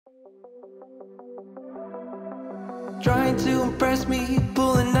Trying to impress me,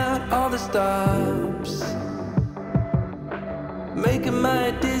 pulling out all the stops, making my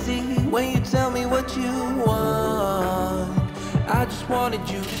head dizzy when you tell me what you want. I just wanted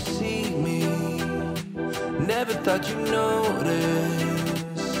you to see me, never thought you'd notice.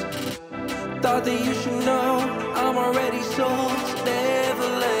 Thought that you should know I'm already sold, so never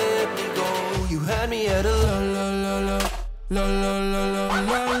let me go. You had me at a la la la la la la la la la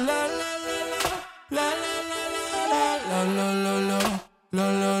la la la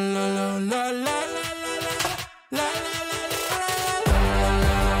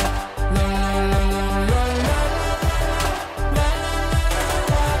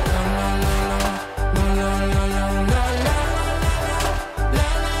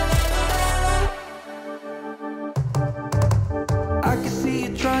I can see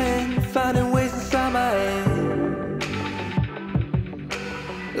you trying, finding ways inside my head.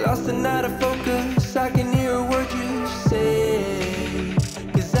 Lost and out of focus, I can hear a word you say.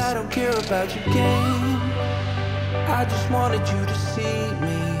 Cause I don't care about your game, I just wanted you to see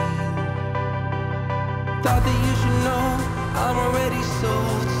me. Thought that you should know I'm already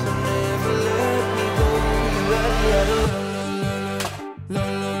sold, so never let me go. You had me at a la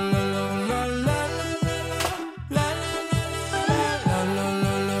la la la la la la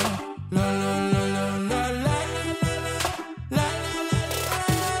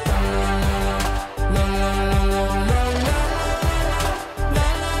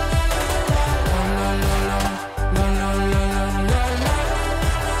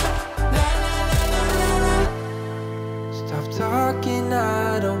talking,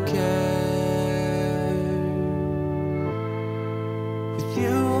 I don't care. With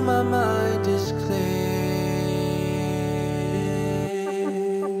you, my mind is clear.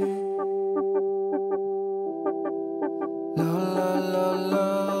 La la la la.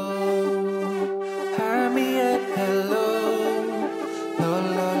 Have me at hello. La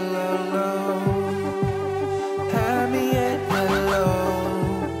la la la. Have me at hello.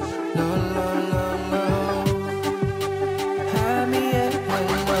 La la la la.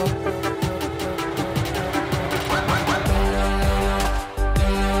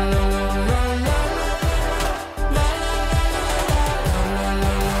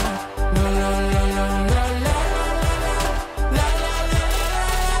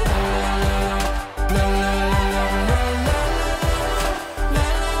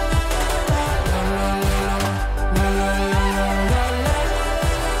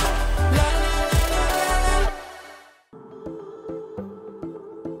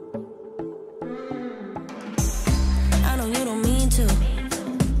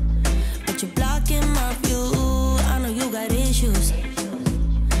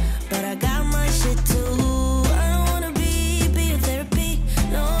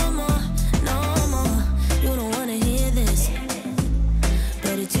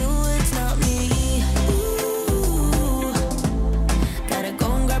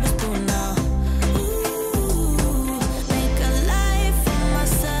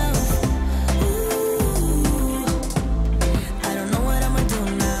 I don't know what I'm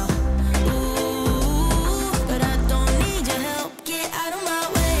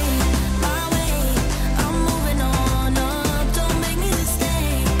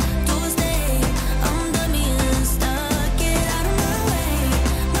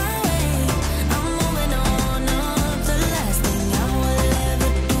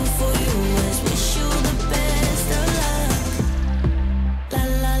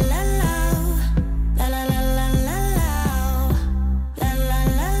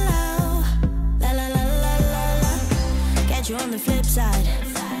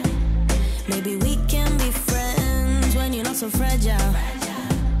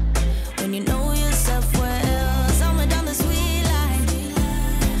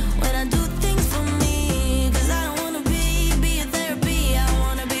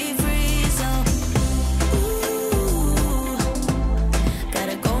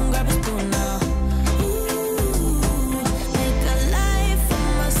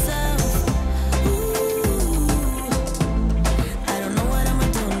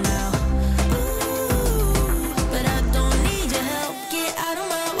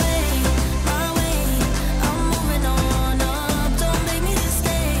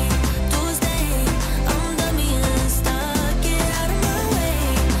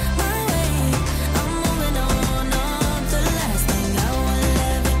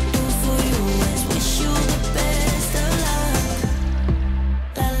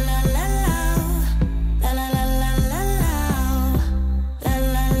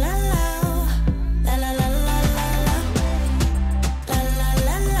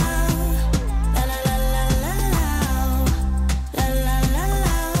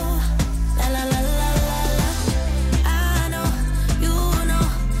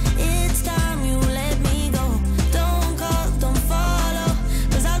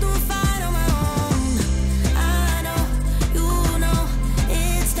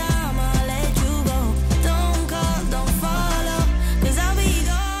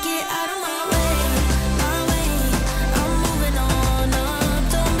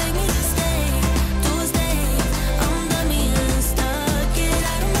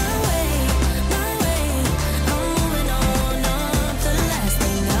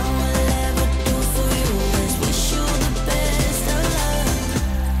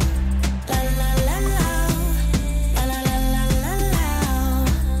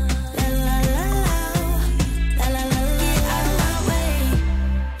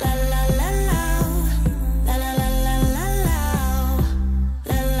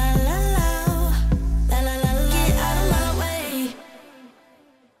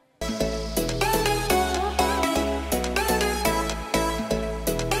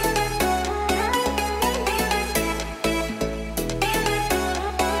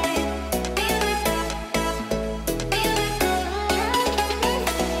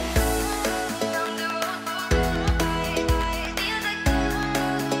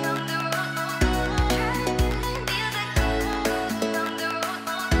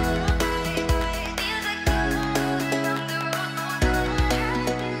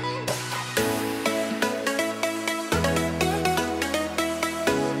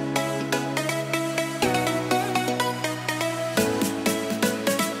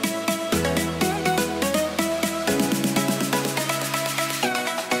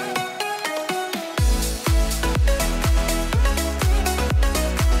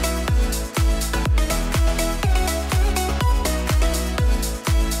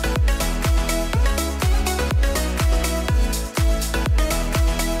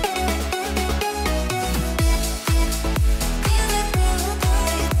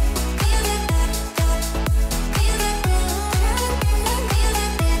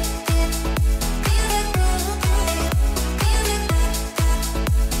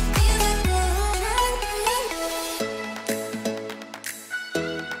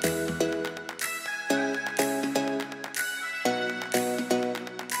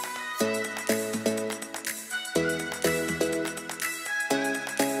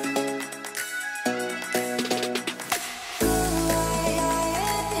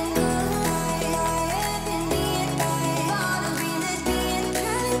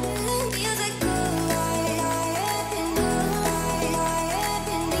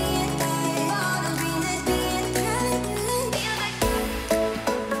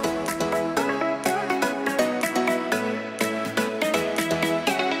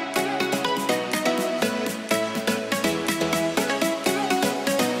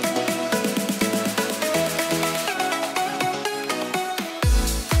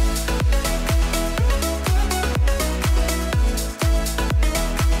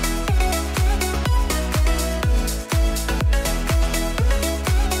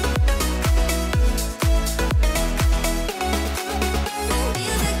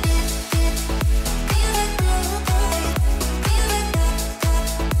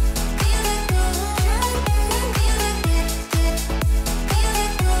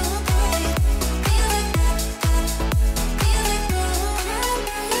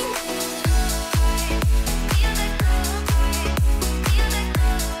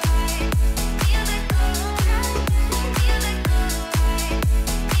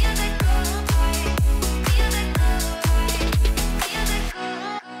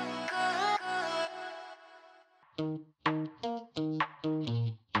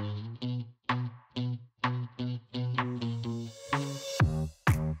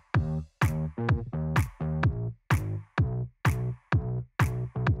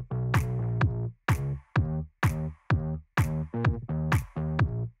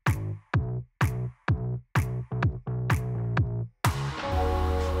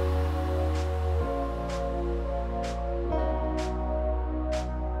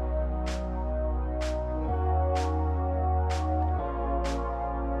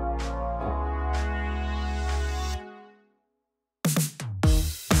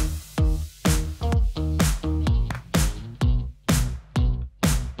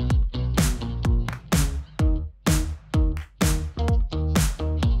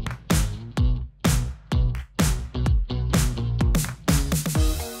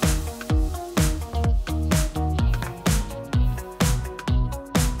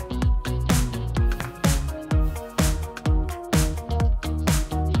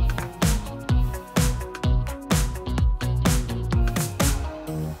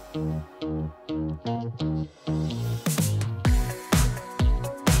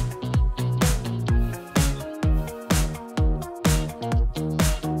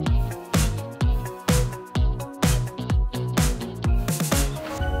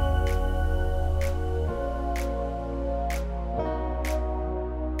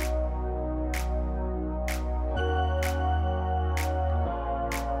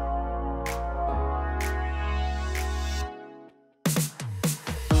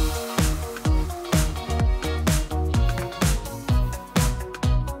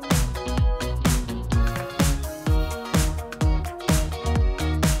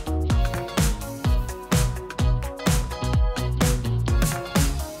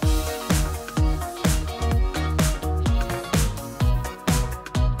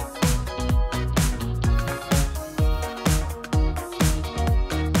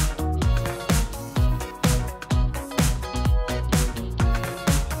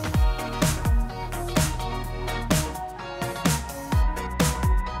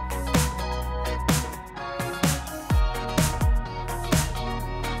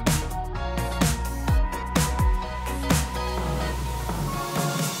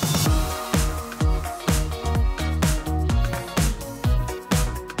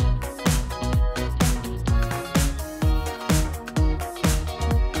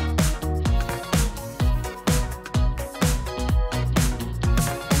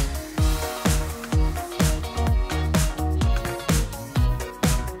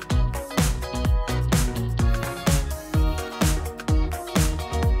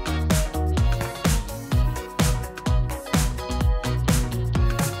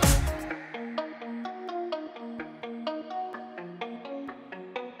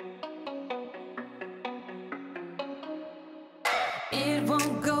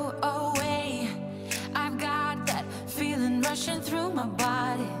through my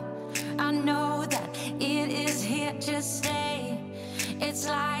body. I know that it is here to stay. It's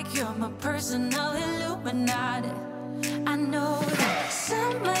like you're my personal Illuminati. I know that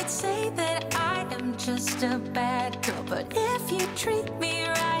some might say that I am just a bad girl, but if you treat me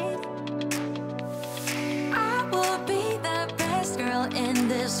right, I will be the best girl in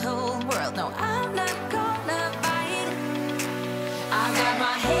this whole world. No, I'm not gonna fight. I got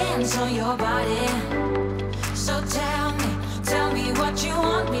my hands on your body, so tell me what you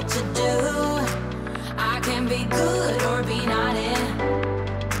want me to do. I can be good or be naughty,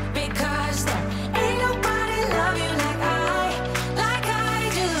 because there ain't nobody love you like I do, like I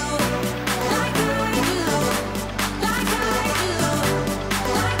do, like I do, like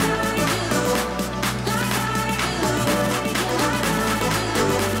I do, like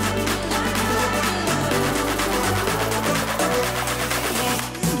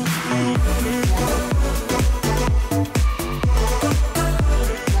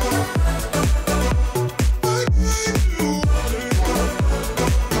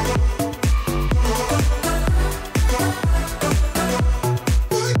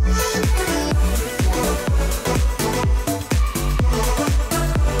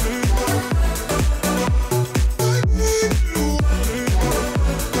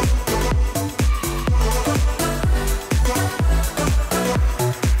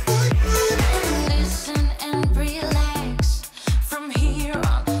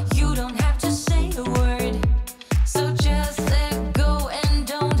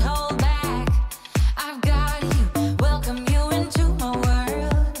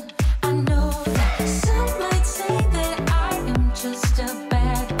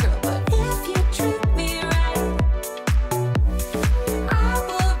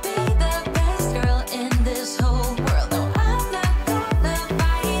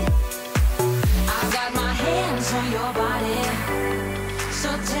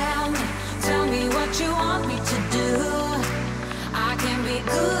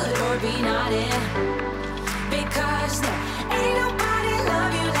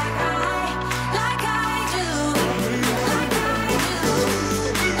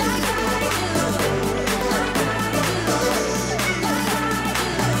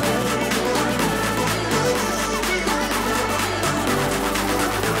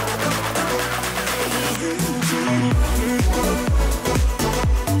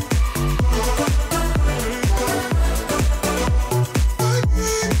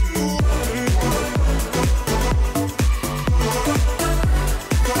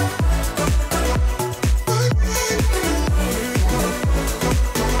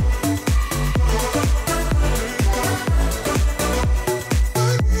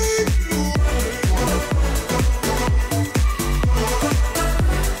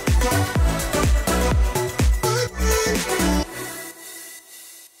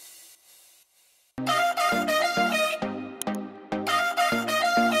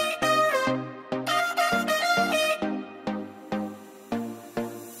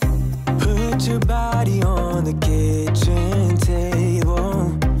Put your body on the kitchen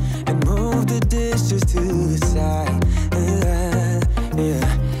table and move the dishes to the side.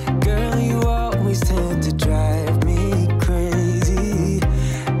 Yeah. Girl, you always tend to drive me crazy,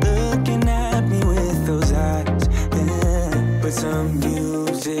 looking at me with those eyes. Yeah. Put some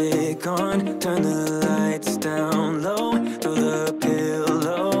music on, turn the lights down low, throw the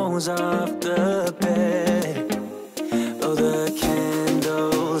pillows off the bed, blow the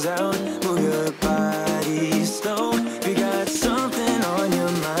candles out, move your body slow. If you got something on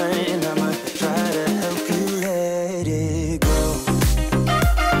your mind, I might try to help you let it go.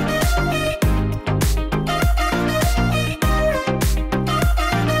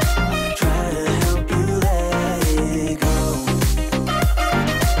 Try to help you let it go.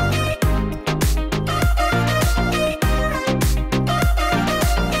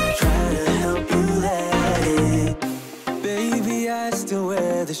 Try to help you let it. Baby, I still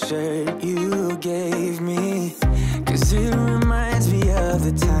wear the shirt you gave me, 'cause it reminds me of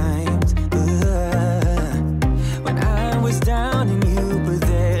the times when I was down and you were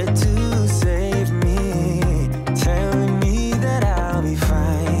there to save me, telling me that I'll be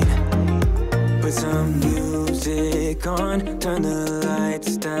fine. Put some music on, turn the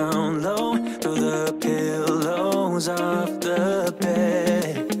lights down low, throw the pillows off the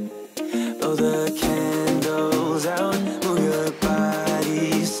bed, blow the candles out, move your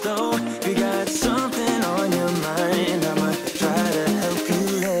body slow. If you got something on your mind, I might try to help you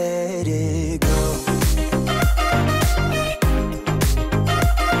let it go.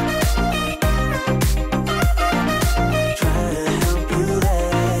 Try to help you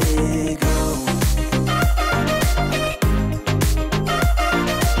let it go.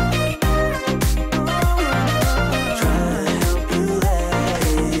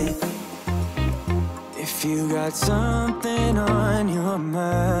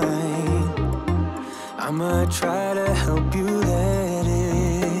 mind. I'ma try to help you let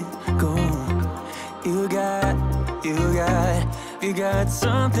it go. You got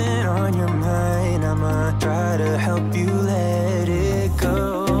something on your mind. I'ma try to help you let it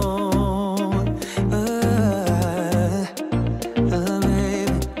go. Baby,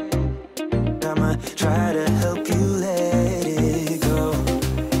 I'ma try to help you let it go.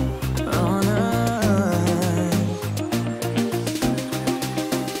 Oh no.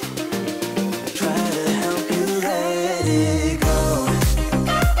 Try to help you let it go.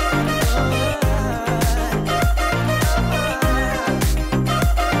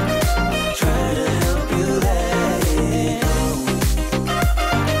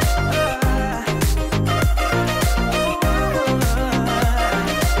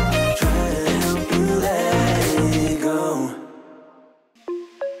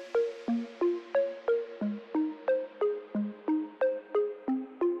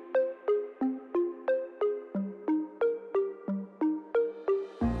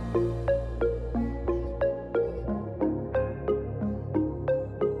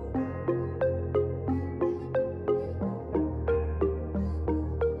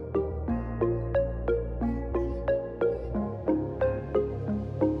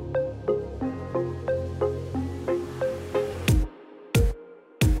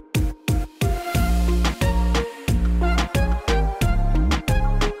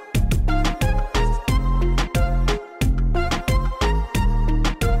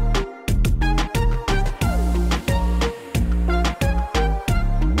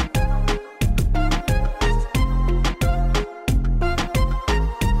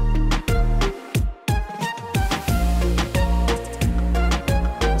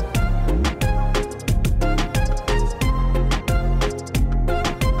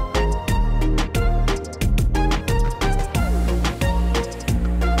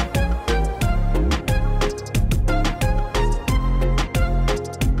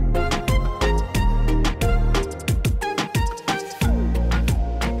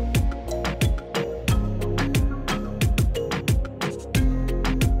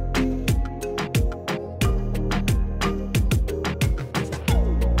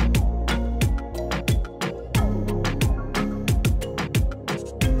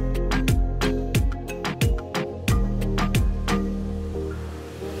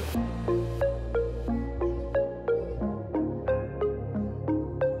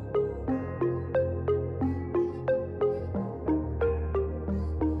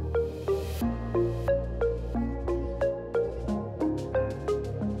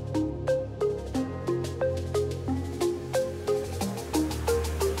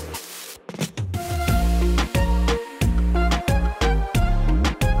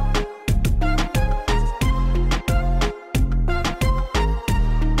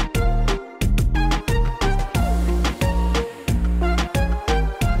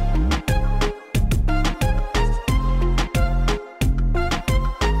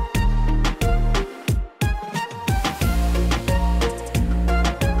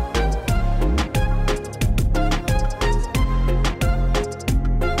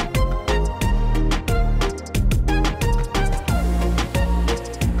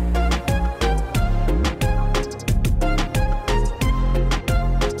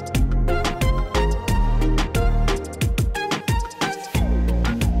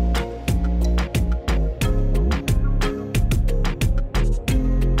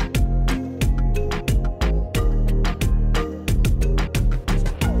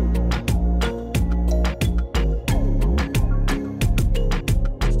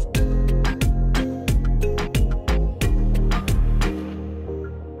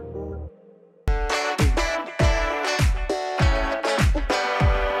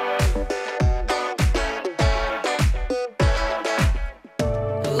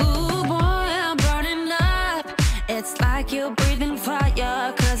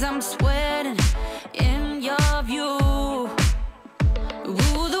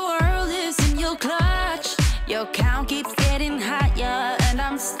 Your count keeps getting higher, and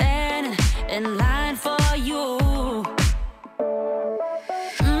I'm standing in line for you.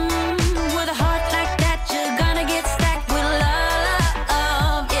 With a heart like that, you're gonna get stacked with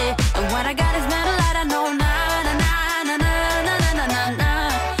love, yeah. And what I got is metal light, I know, na na na na na na na na na.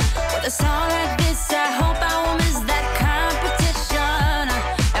 With a song like this, I hope I won't miss that competition.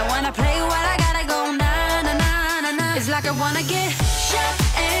 And when I play what I gotta go, na na na na na. It's like I wanna get shot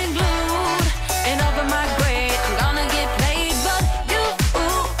and glued and over my grave. I'm gonna get played, but you,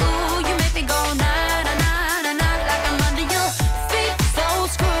 you make me go na na na na na. Like I'm under your feet, so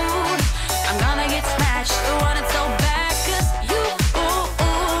screwed. I'm gonna get smashed, want it so bad, 'cause you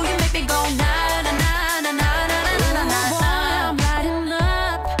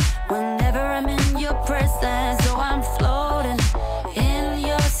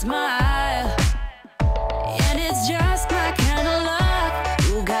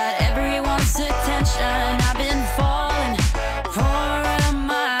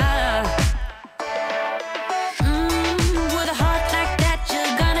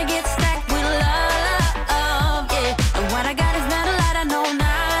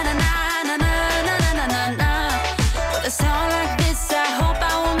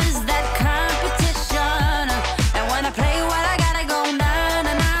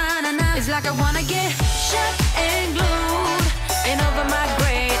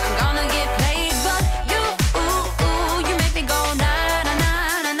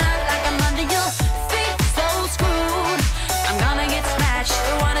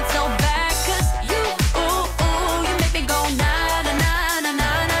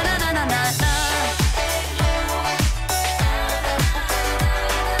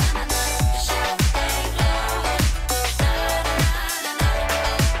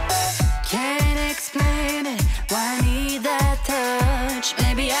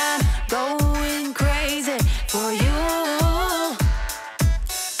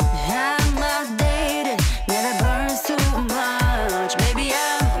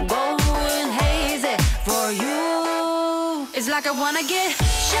wanna get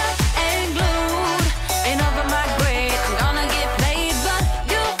shut and glued and over my grave. I'm gonna get played, but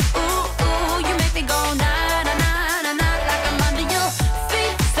you make me go na na na na na like I'm under your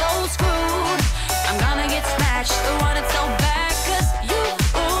feet, so screwed. I'm gonna get smashed, want it so bad, 'cause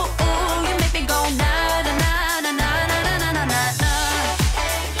you make me go na na na na na na na na na na.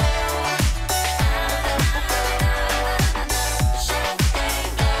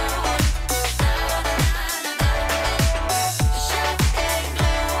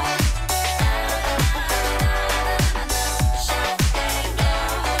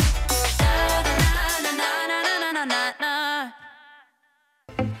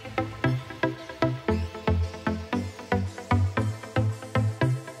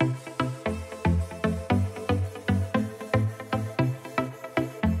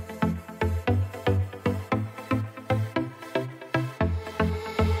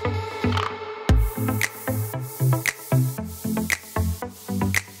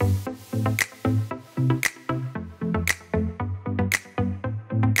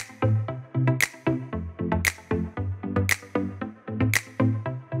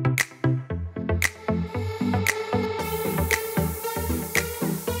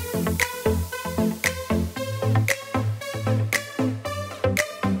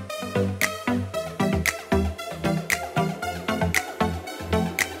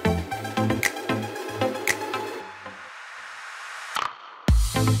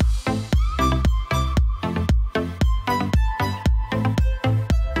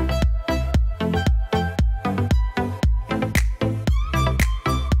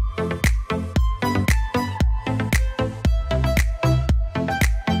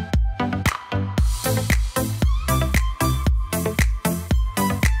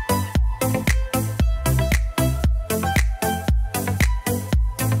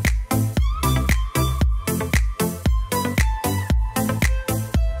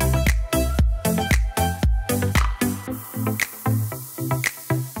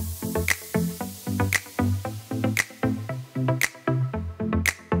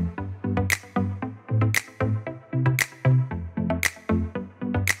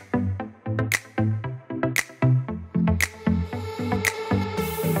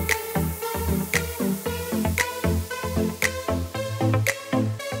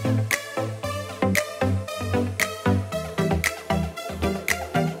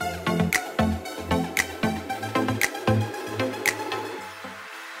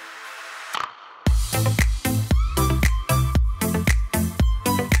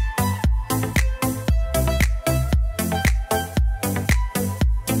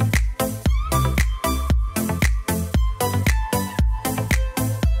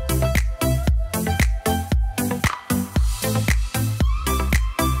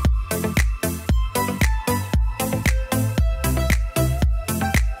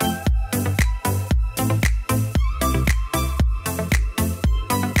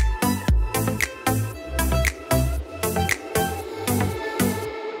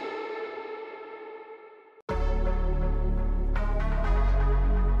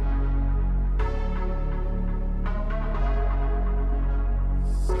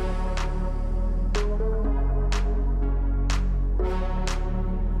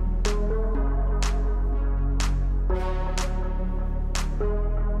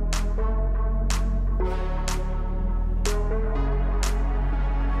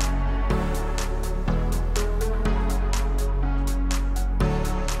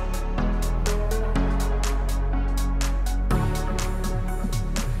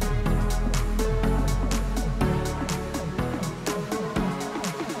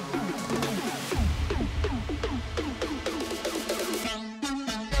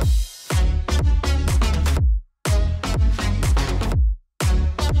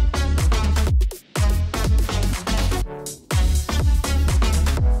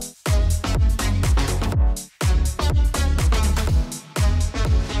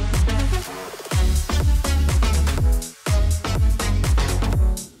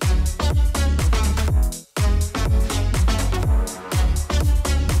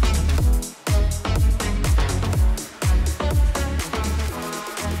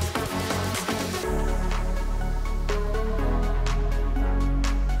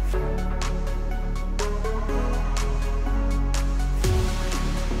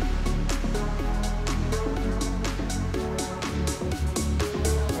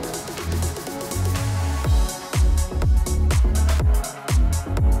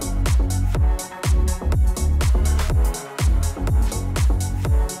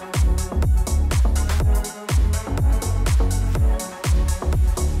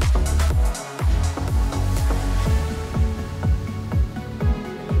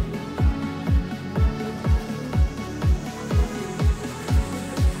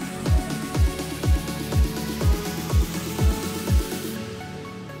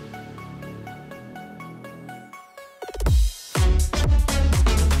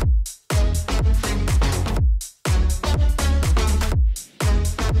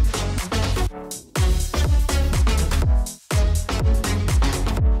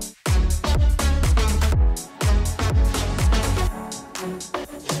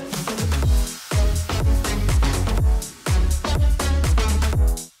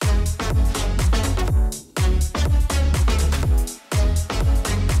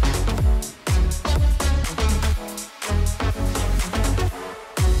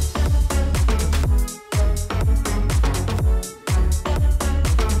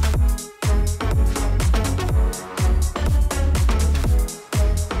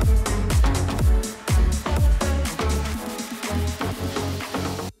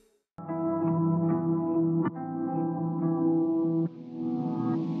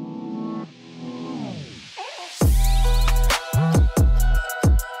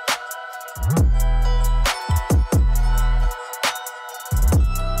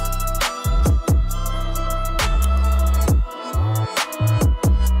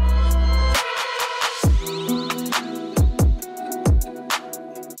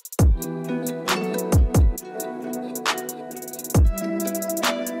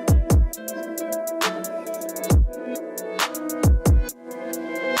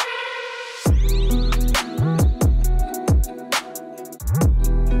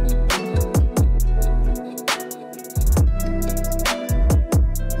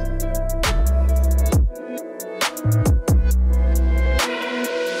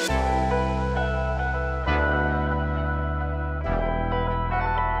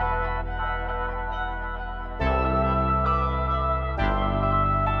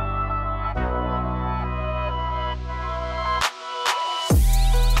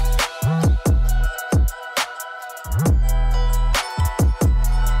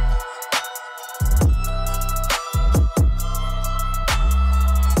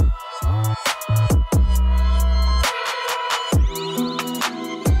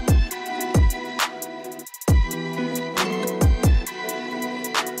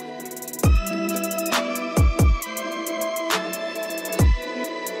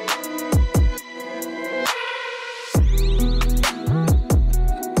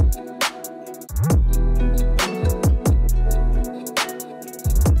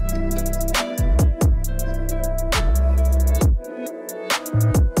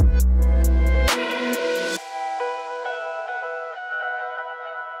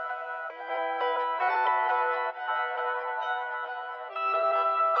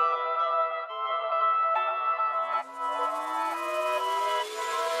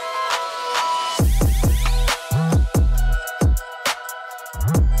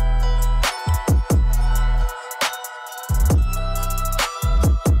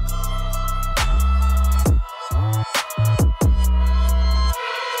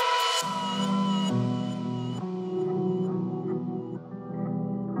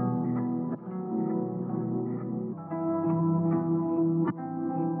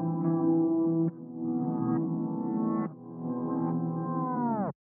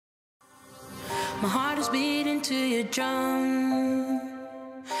 My heart is beating to your drum,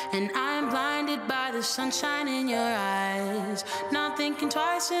 and I'm blinded by the sunshine in your eyes. Not thinking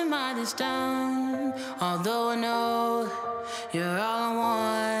twice, am I this dumb? Although I know you're all I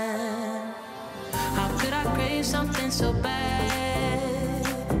want. How could I crave something so bad?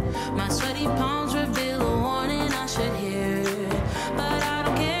 My sweaty palms reveal a warning I should hear, but I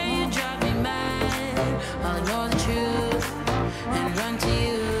don't care, you drive me mad. I'll ignore the truth and run to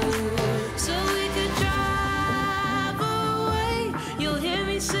you. So we could drive away. You'll hear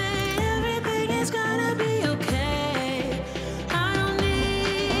me say everything is gonna be okay. I don't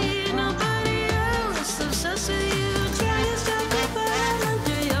need nobody else. I'm obsessed with you. Try to stop me, but I'm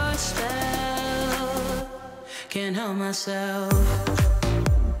under your spell. Can't help myself.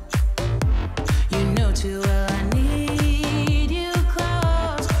 You know too well I need you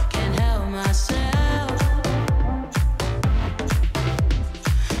close. Can't help myself.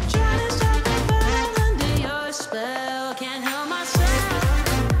 Try to stop me, but I'm under your spell. Can't help myself.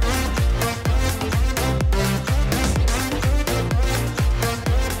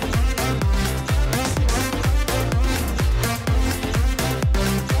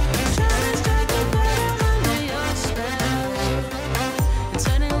 Try to stop me, but I'm under your spell. And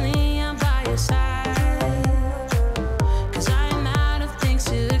suddenly I'm by your side, 'cause I'm out of things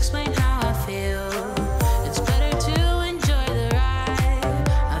to explain how I feel. It's better to enjoy the ride.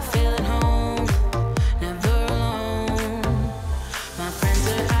 I feel at home, never alone. My friends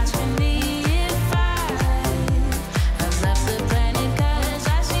are asking me if I've left the planet, 'cause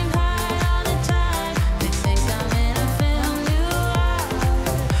I seem high all the time. They think I'm in a film noir,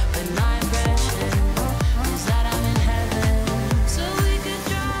 but my impression is that I'm in heaven. So we could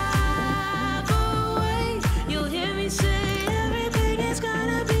drive away. You'll hear me say everything is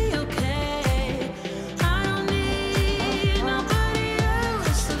gonna be okay. I don't need nobody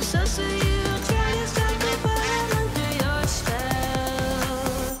else. I'm obsessed with you. Try to stop me, but I'm under your spell.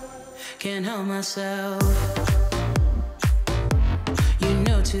 Can't help myself. You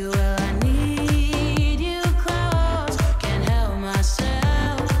know too well I need you close. Can't help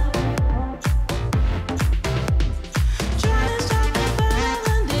myself. Try to stop me, but I'm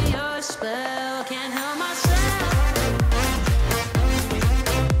under your spell. Can't help myself.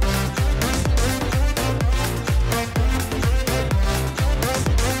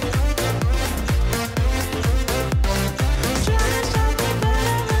 Try to stop me, but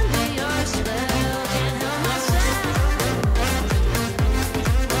I'm under your spell. Can't help myself.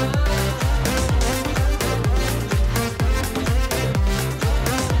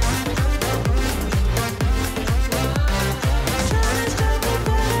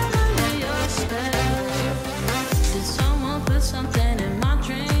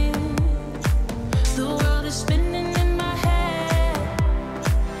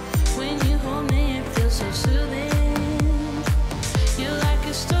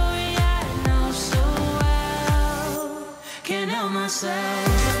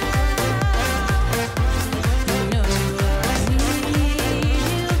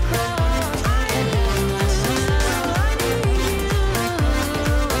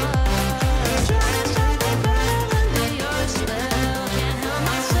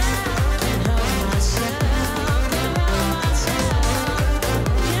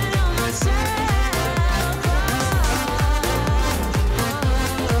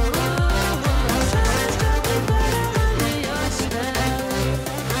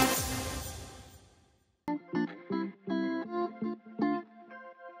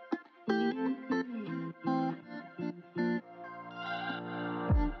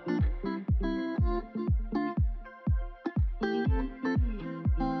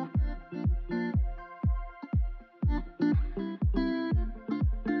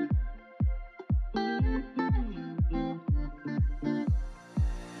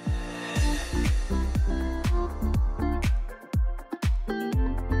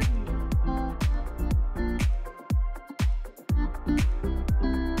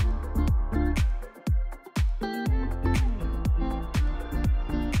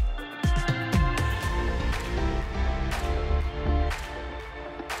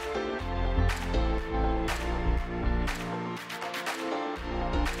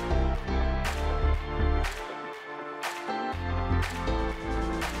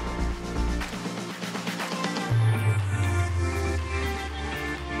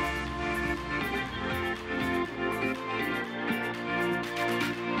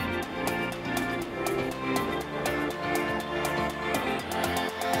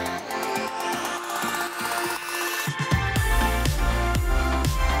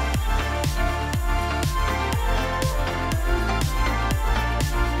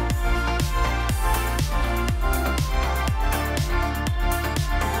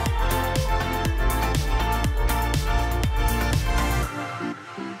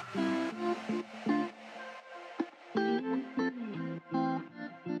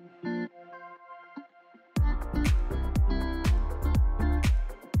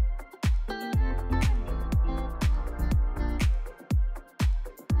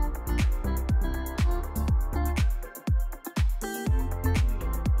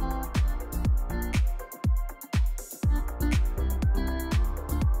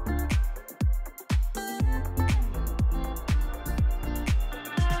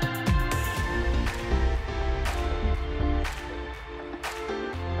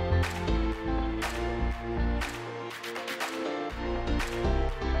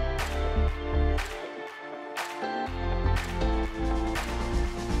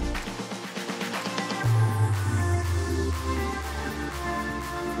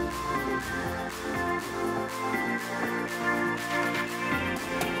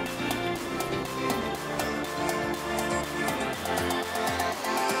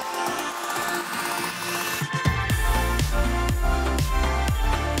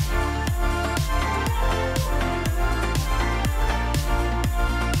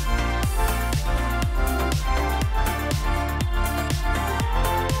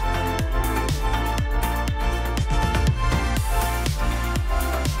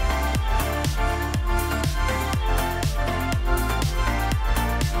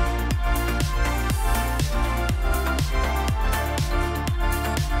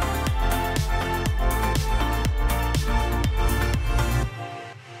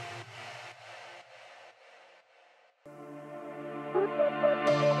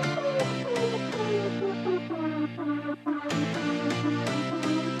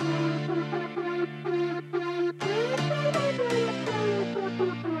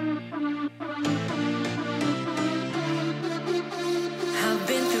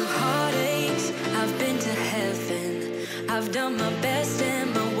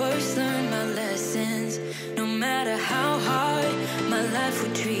 life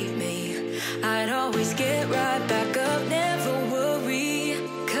would treat me. I'd always get right back up, never worry.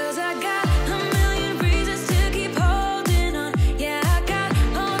 'Cause I got a million reasons to keep holding on. Yeah, I got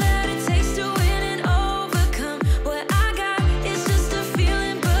all that it takes to win and overcome. What I got is just a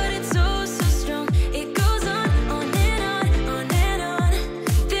feeling, but it's oh so strong. It goes on and on, on and on.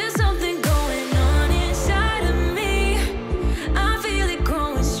 There's something going on inside of me. I feel it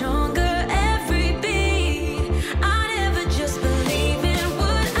growing stronger every beat. I never just believe in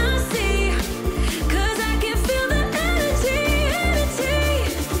what I see, 'cause I can feel the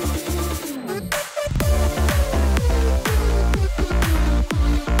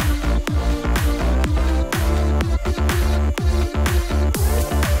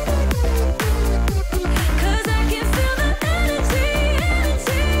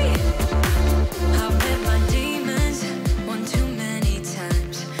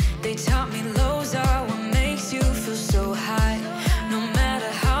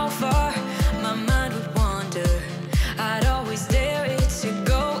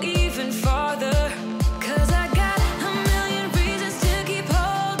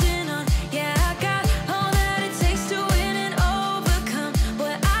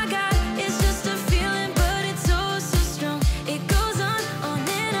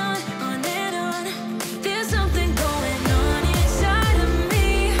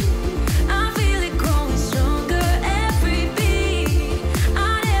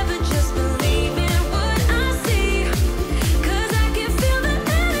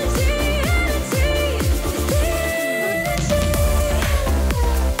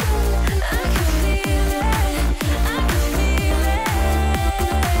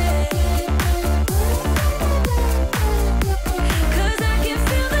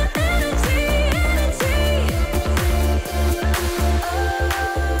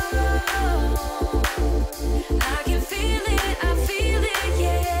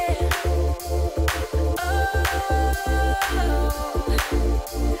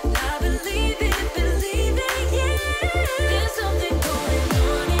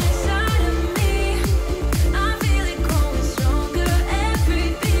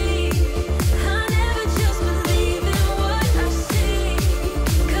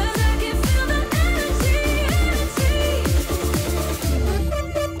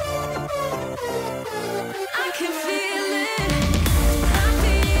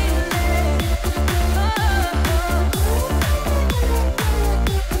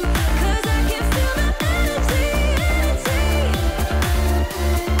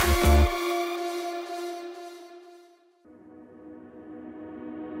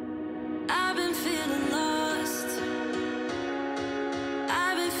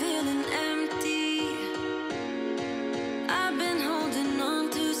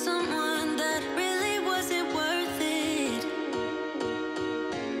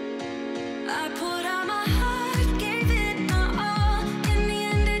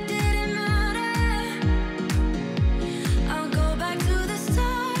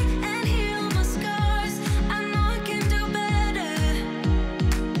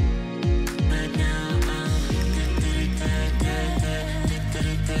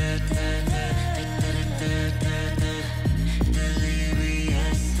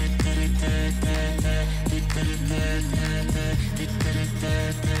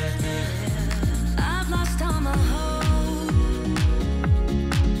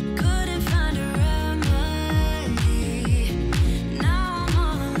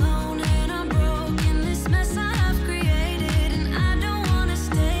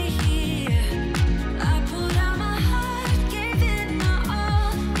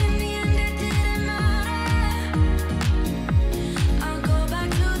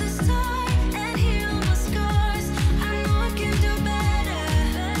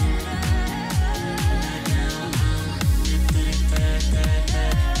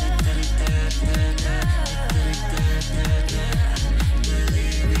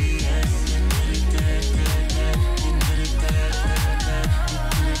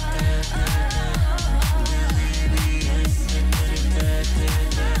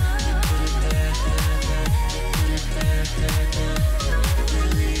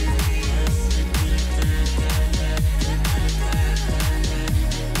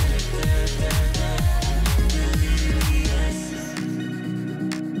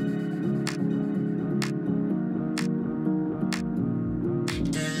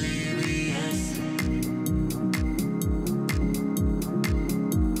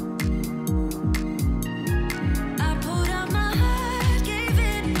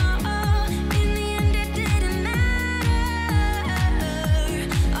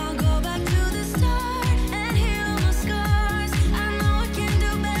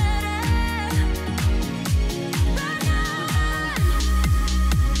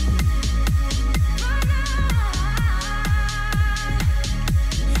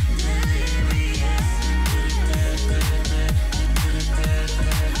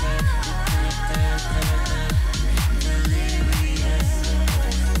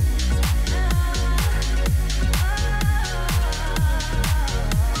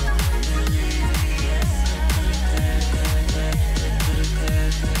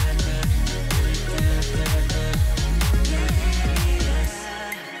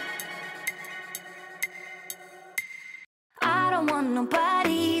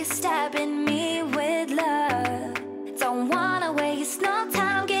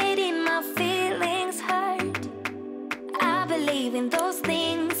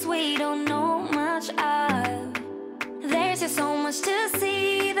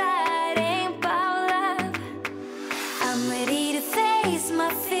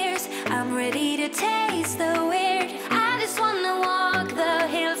I'm ready to taste the weird. I just wanna walk the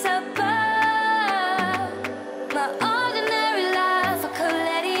hills above. My ordinary life, I could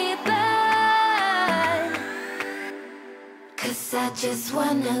let it burn. 'Cause I just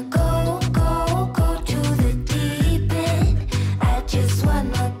wanna go to the deep end. I just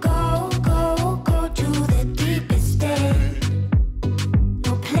wanna go to the deepest end.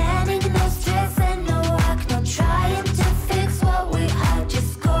 No planning, no stress, and no work, no trying to fix what we are.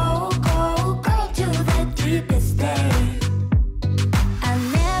 Just go to the deepest end. I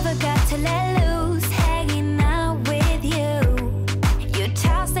never got to let loose, hanging out with you. You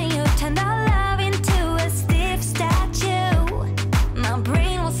tossed and you turned our love into a stiff statue. My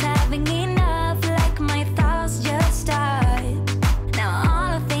brain was having enough, like my thoughts just stopped. Now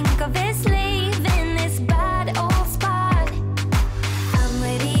all I think of is leaving this bad old spot. I'm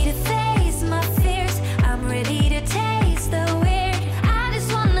ready to face my fears, I'm ready to taste the weird. I just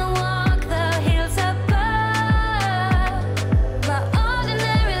wanna walk the hills above. My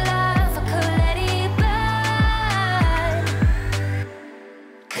ordinary life, I could let it burn.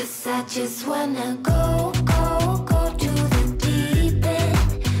 'Cause I just wanna go to the deep end.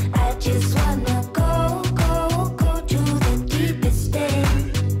 I just wanna go to the deepest end.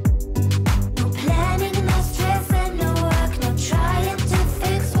 No planning, no stress, and no work, no trying to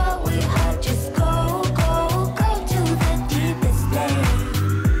fix what we are. Just go to the deepest end.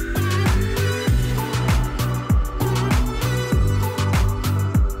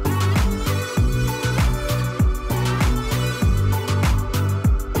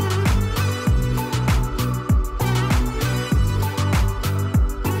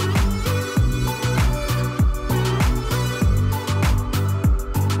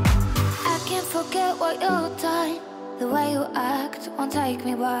 I can't forget what you've done. The way you act won't take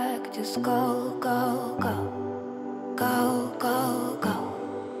me back. Just go.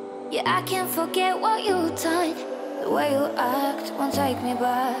 Yeah, I can't forget what you've done. The way you act won't take me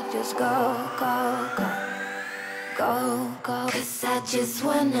back. Just go. 'Cause I just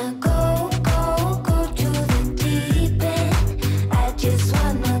wanna go to the deep end. I just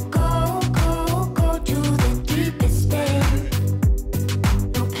wanna go to the deepest end.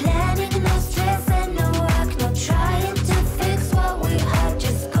 No planning, no stress, and no work, no trying to fix what we are.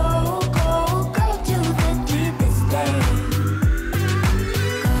 Just go to the deepest end.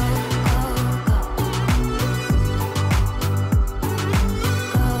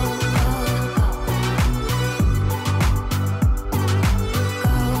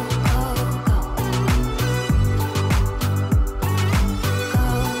 Go.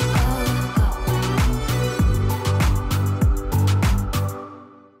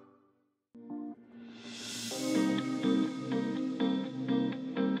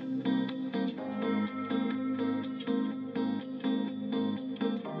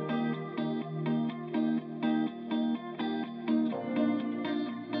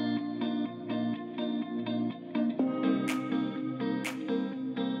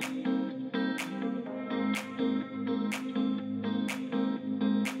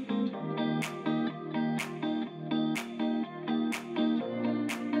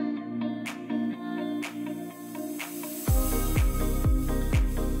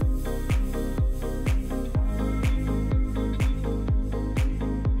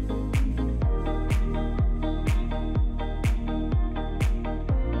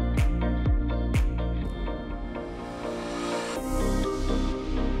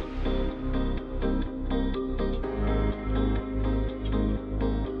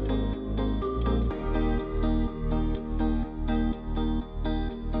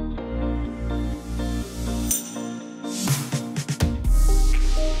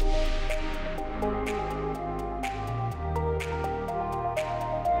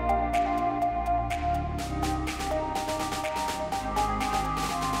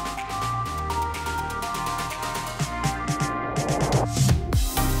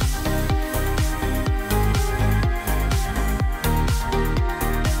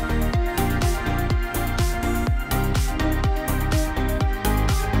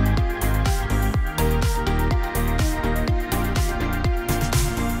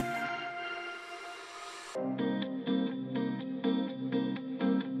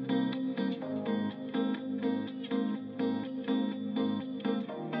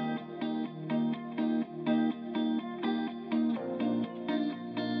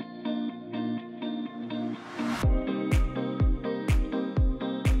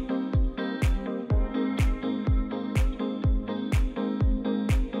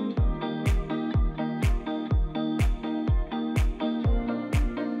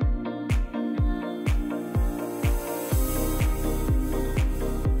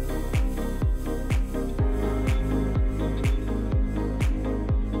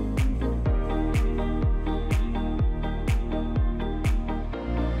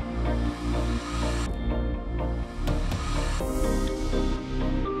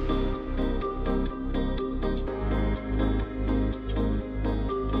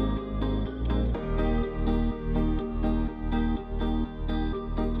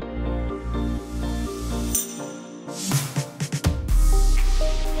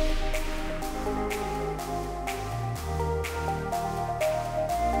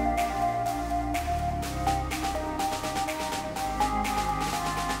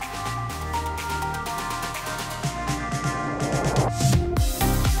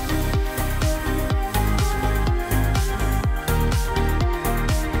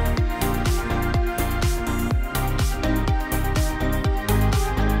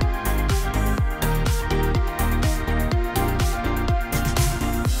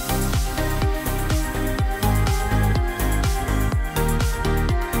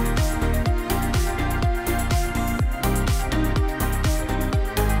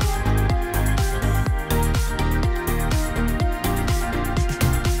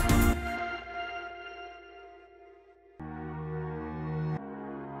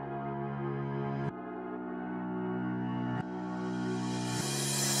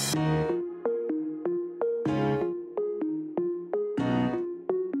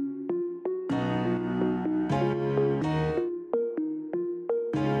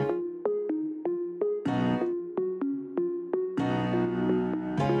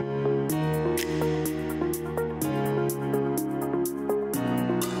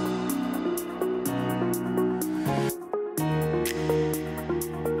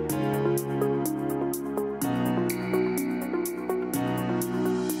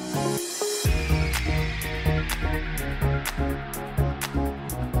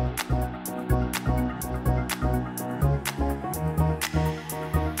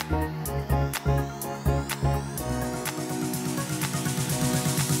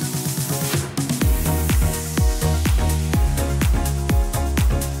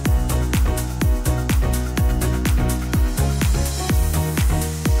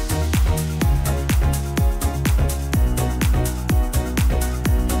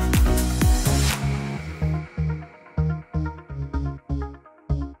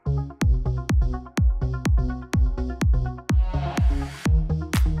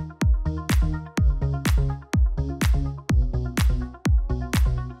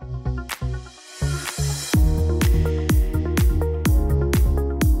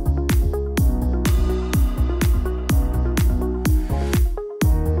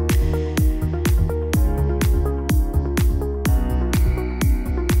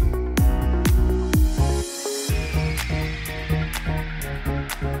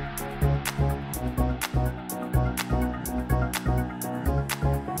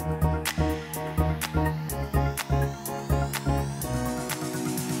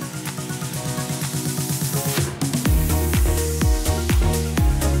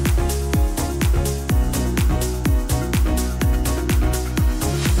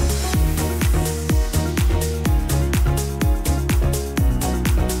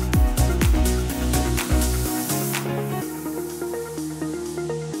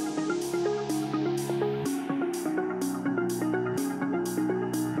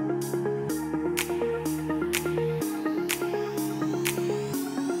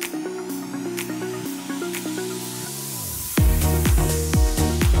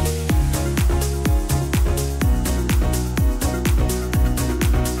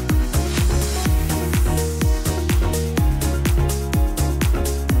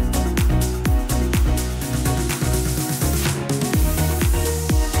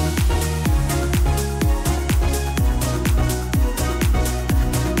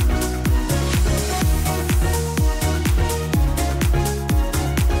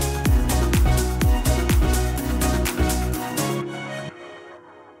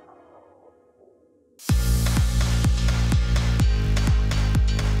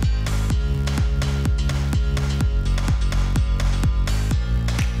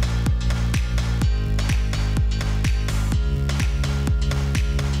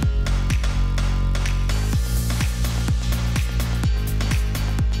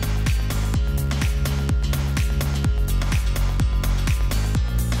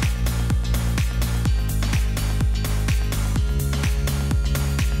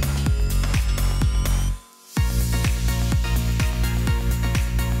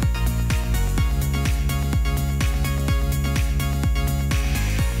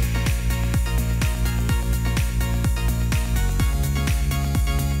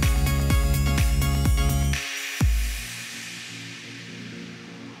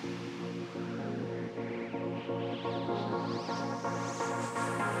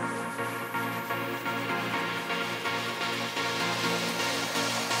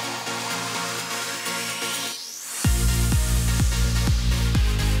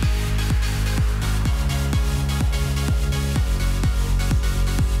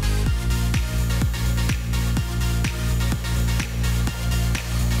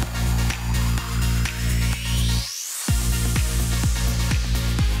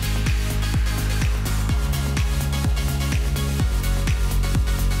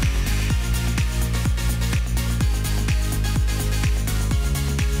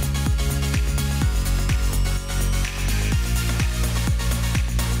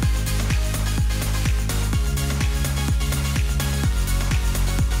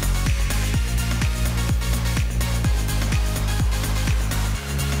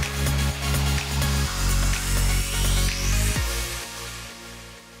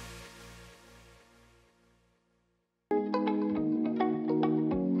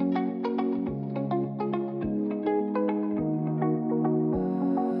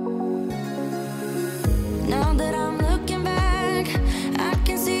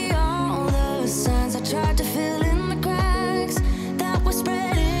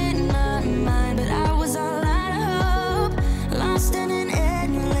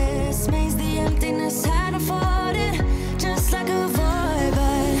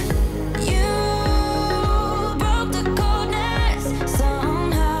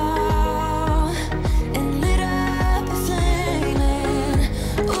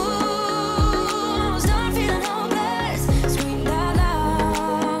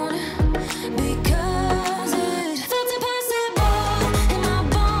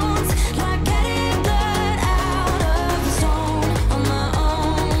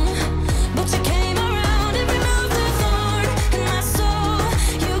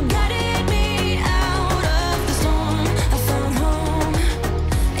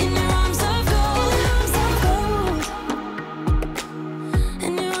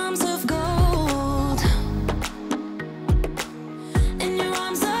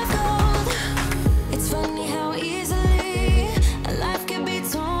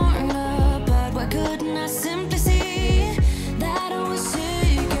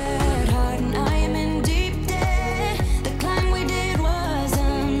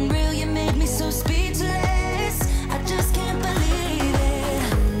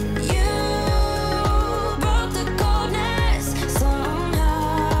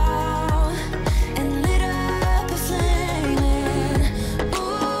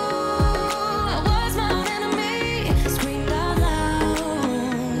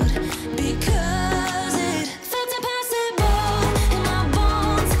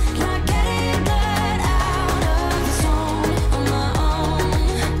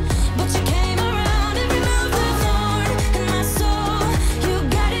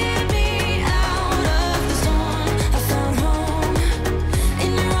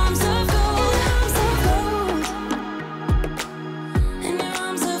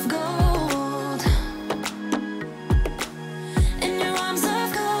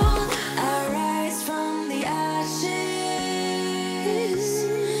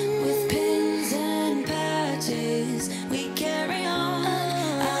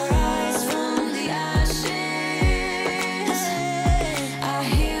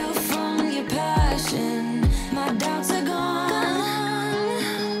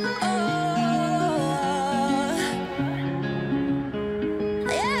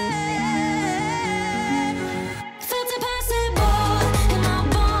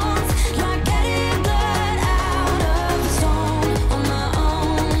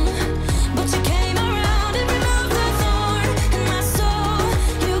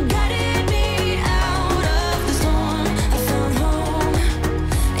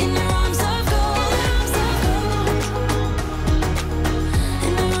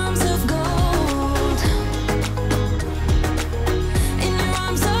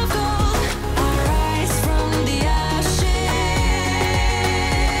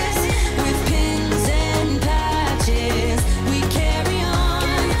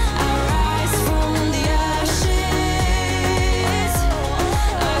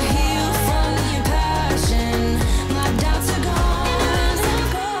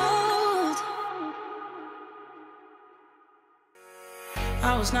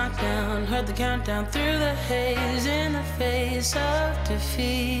 I was knocked down, heard the countdown through the haze, in the face of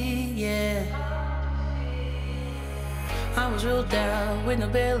defeat, yeah. I was ruled out with no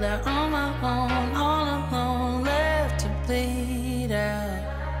bailout, on my own, all alone, left to bleed out.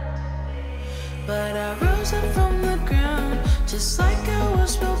 But I rose up from the ground, just like I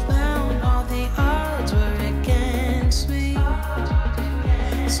was spellbound. All the odds were against me,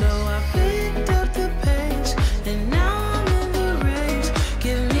 so I picked up the pace, and now I'm in the race.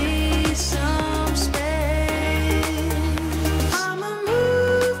 Give me some space. I'm a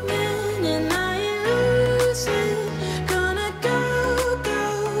movement and I ain't losing. Gonna go,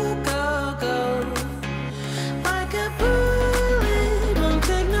 go, go, go. Like a bullet, won't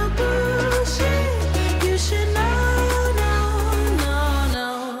take no bullshit. You should know, no, no,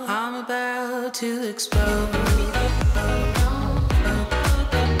 no. I'm about to explode.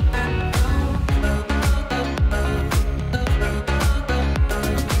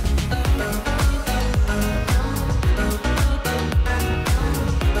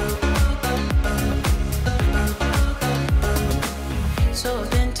 So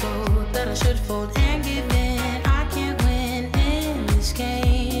I've been told that I should fold and give in. I can't win in this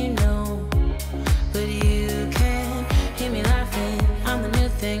game, no. But you can hear me laughing. I'm the new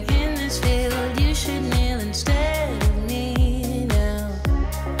thing in this field. You should kneel instead of me now.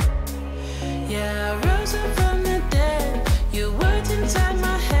 Yeah, I rose up from the dead. Your words inside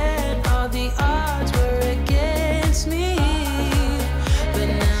my head. All the odds were against me, but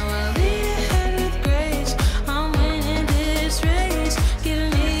now I lead ahead with grace. I'm winning this race.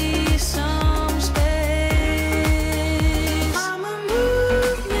 Give me some space. I'm a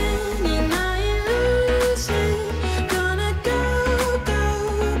movement and I ain't losing. Gonna go, go,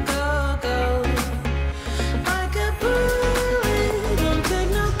 go, go. Like a bullet, won't take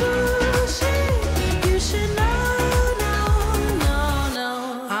no bullshit. You should know, no, no, no.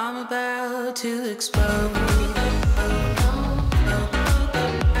 I'm about to explode.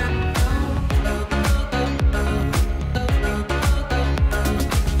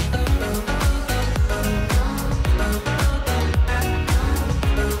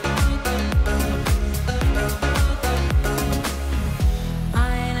 I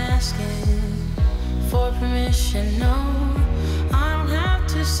ain't asking for permission, no. I don't have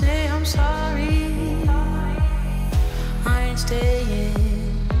to say I'm sorry. I ain't staying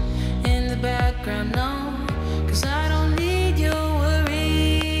in the background, no.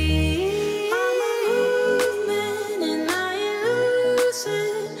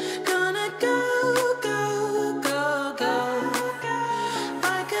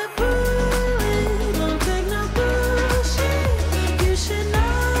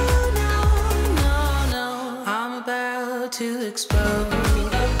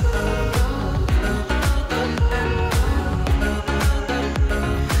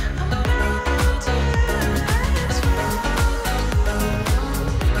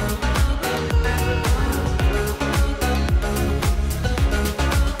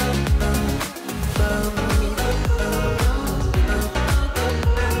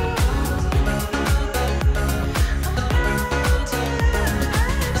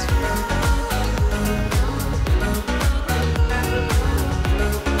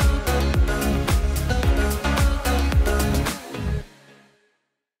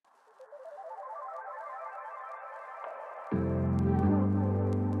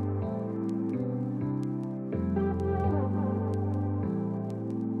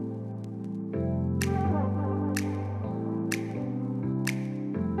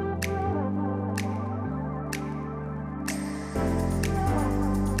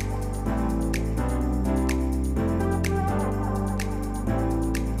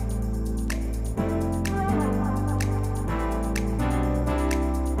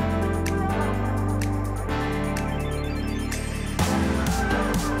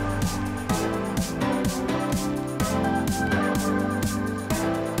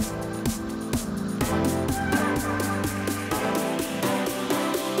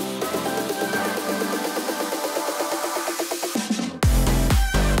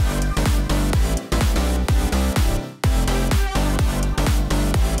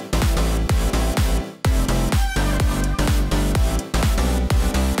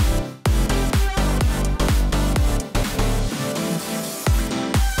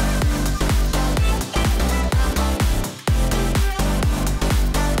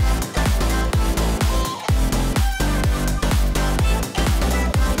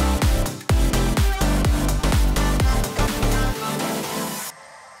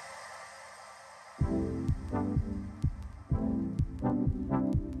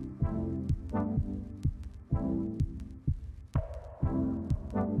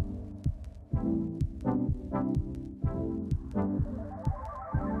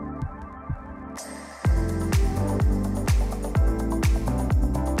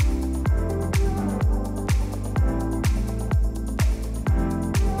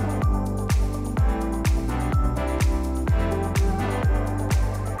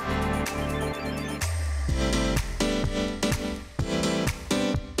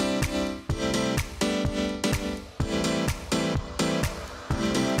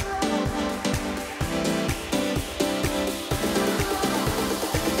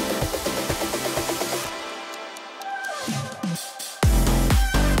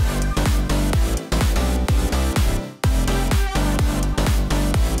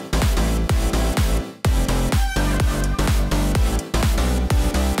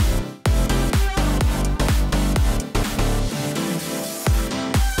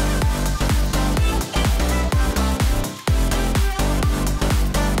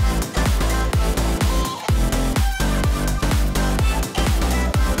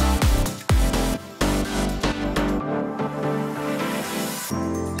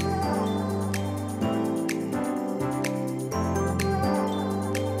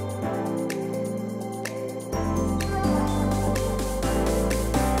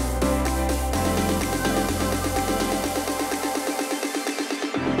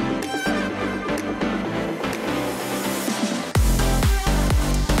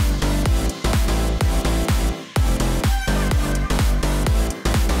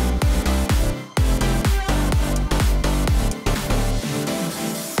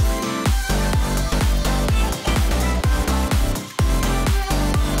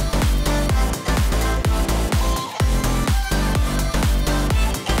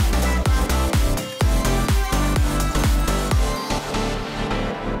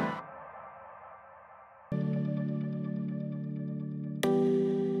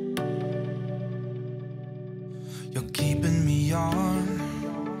 You're keeping me on.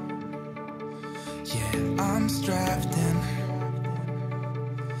 Yeah, I'm strapped in,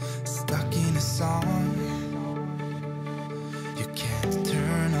 stuck in a song you can't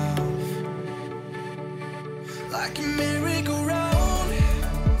turn off. Like a merry-go-round,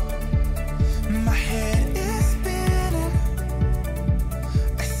 my head is spinning.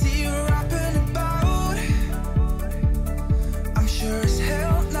 I see you rapping about, I'm sure as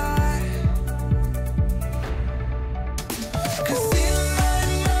hell not. 'Cause in my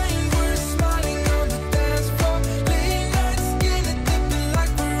mind we're smiling on the dance floor, late night skinny dipping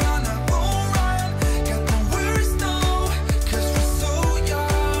like we're on our own run. Got no words, no, 'cause we're so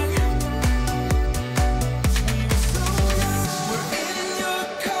young. We're in your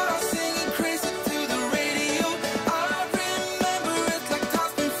car singing crazy to the radio. I remember it like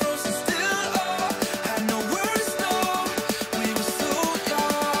time's been frozen still. Oh, had no words, no, we were so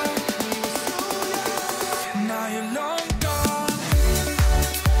young. Now you're long gone.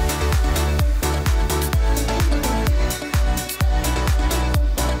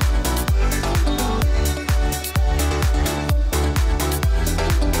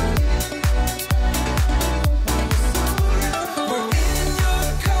 We're in your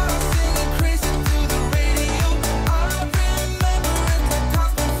car singing crazy to the radio. I remember it like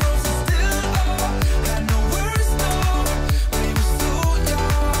time's been frozen still. Oh, had no words, no, we were so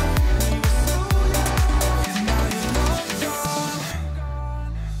young. Now you're long gone.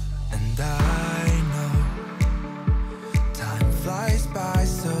 And I know time flies by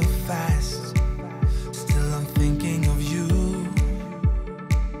so fast. Still I'm thinking of you.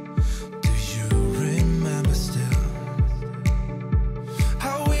 Do you remember still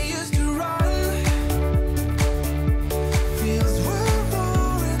how we used to run? Fields were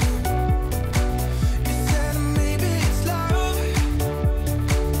roaring. You said maybe it's love.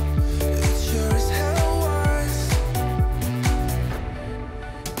 It sure as hell was.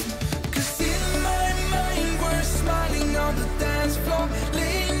 'Cause in my mind we're smiling on the dance floor,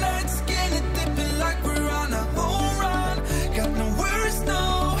 late night skinny dipping like we're on a home run. Got no words, no,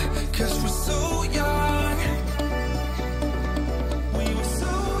 'cause we're so young. We were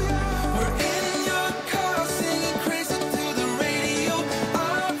so young. We're in your car singing crazy to the radio.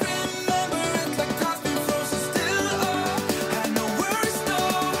 I remember it like time's been frozen still. Oh, had no words, no,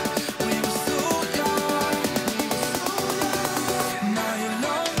 we were so young. Now you're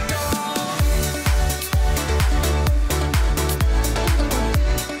long gone.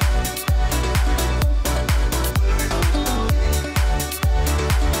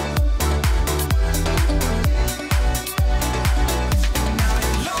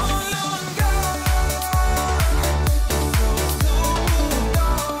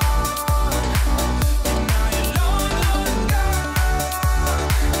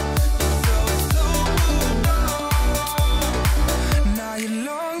 Now you're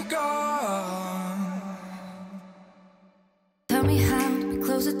long gone. Tell me how to be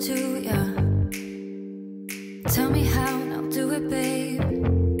closer to ya. Tell me how and I'll do it, babe.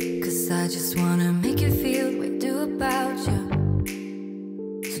 'Cause I just wanna make you feel what I do about you.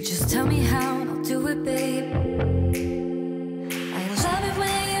 So just tell me how and I'll do it, babe. I love it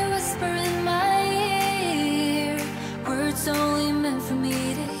when you whisper in my ear, words only meant for me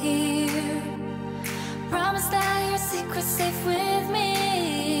to hear. Promise that your secret's safe with me.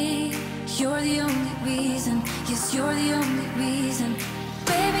 You're the only reason, yes, you're the only reason.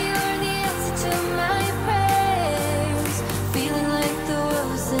 Baby, you're the answer to my prayers. Feeling like the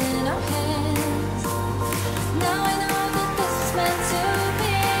world's in our hands.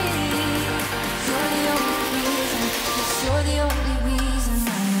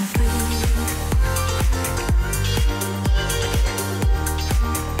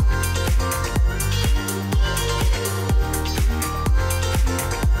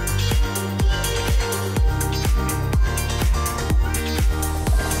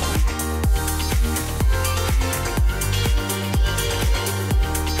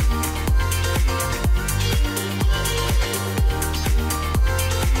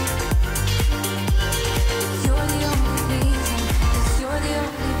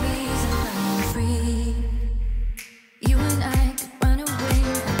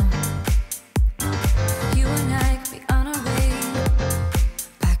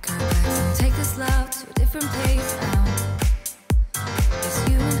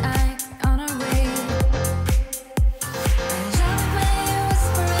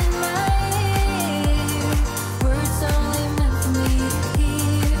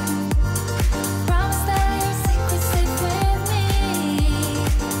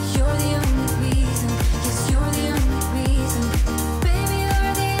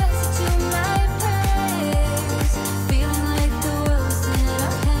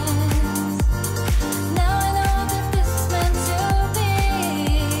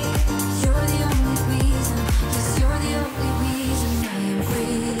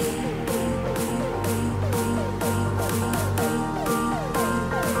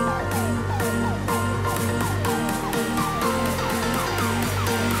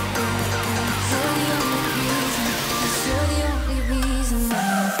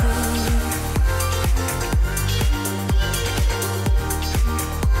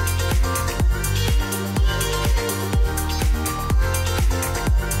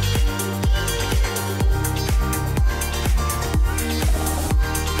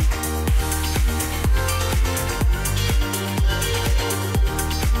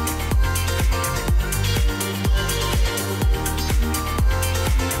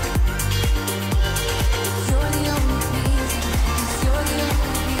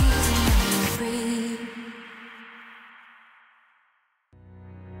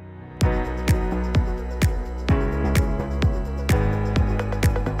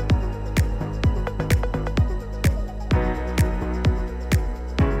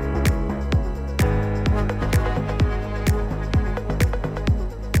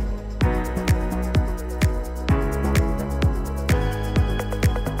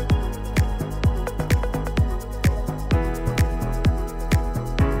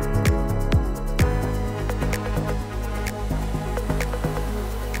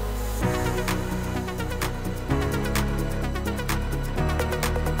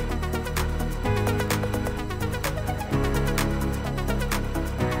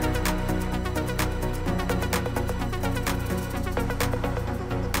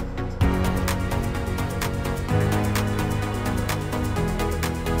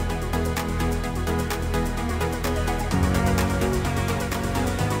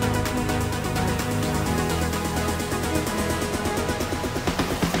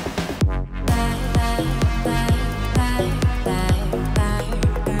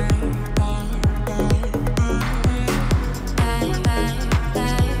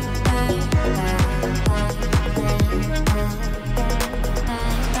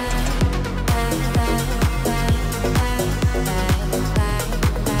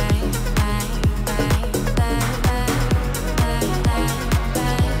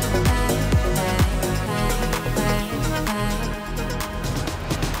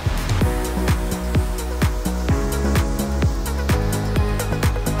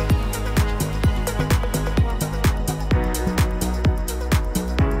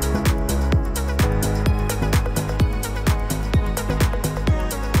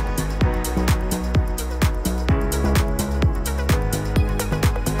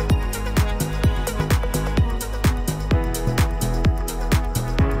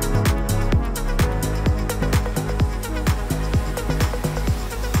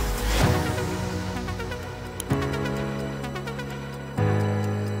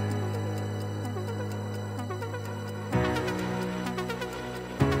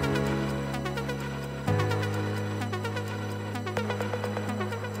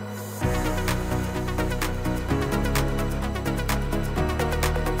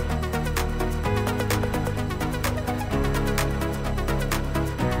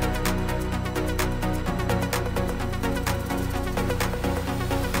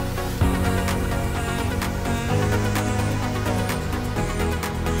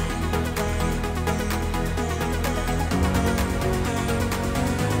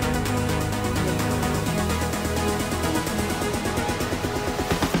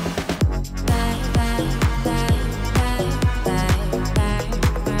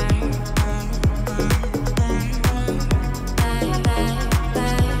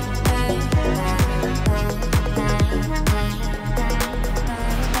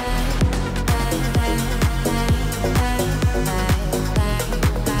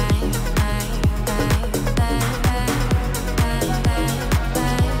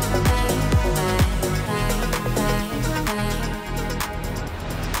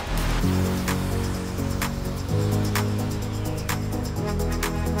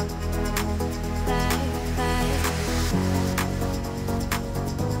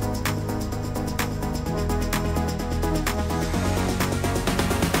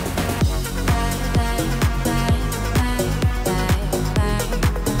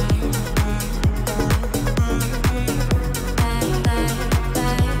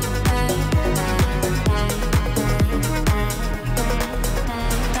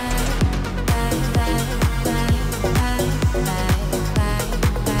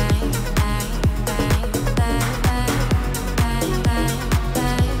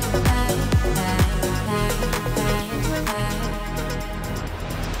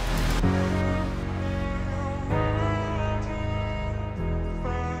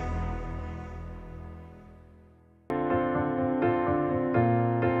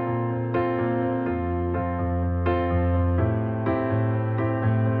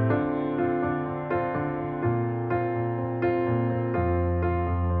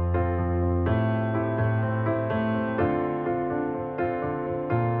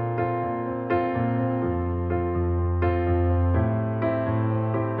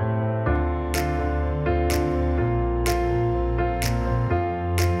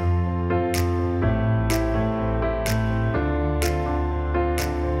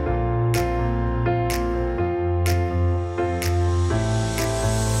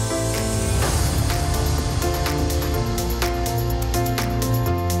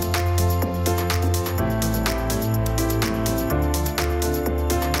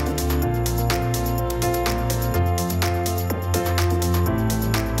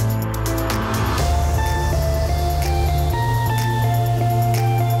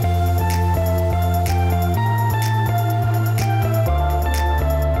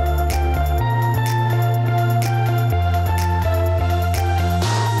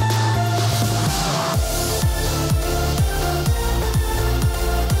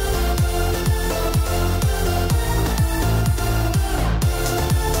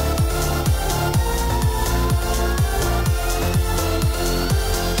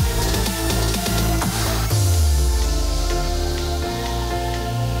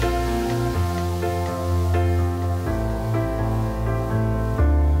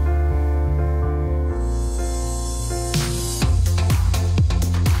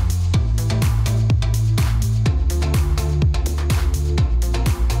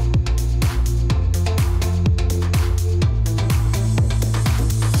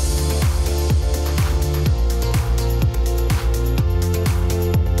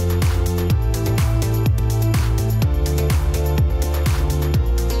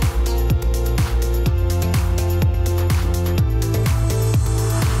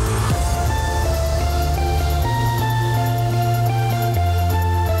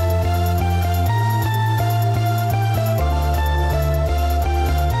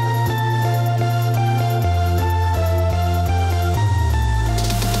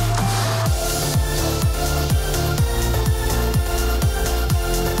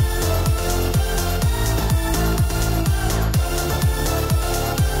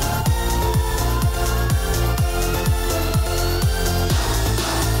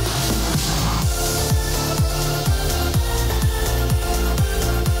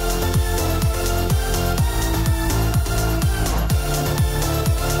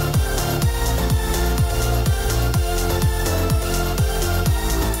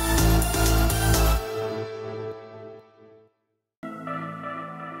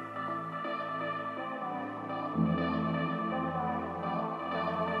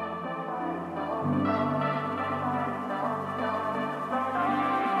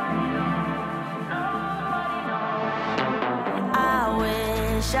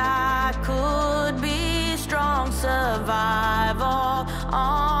 wish I could be strong, survive all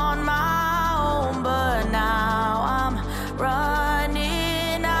on my own, but now I'm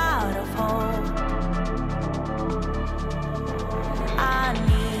running out of hope. I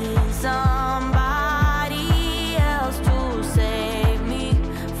need somebody else to save me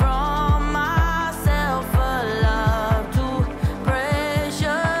from myself, a love too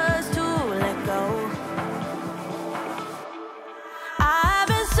precious to let go. I've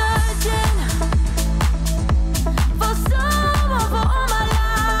been searching for someone for all my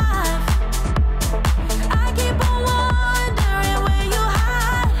life. I keep on wondering where you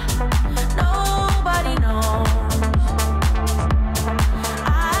hide. Nobody knows.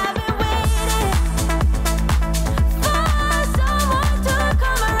 I've been waiting for someone to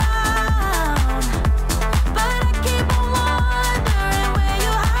come around, but I keep on wondering where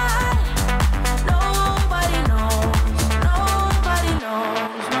you hide. Nobody knows. Nobody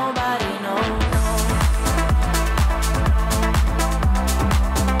knows. Nobody knows.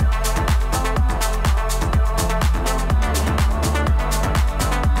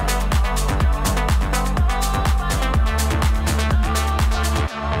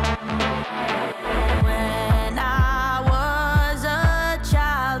 When I was a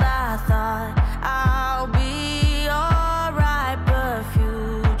child, I thought I'll be alright, but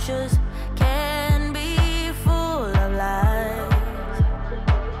futures can be full of lies.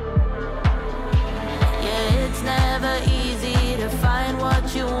 Yeah, it's never easy to find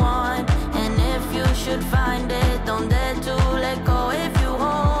what you want, and if you should find it, don't dare to let go. If you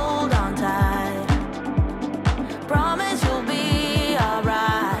hold on tight, promise you'll be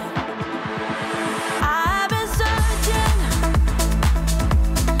alright. I've been searching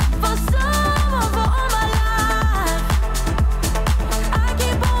for someone for all my life. I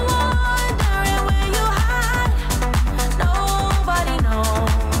keep on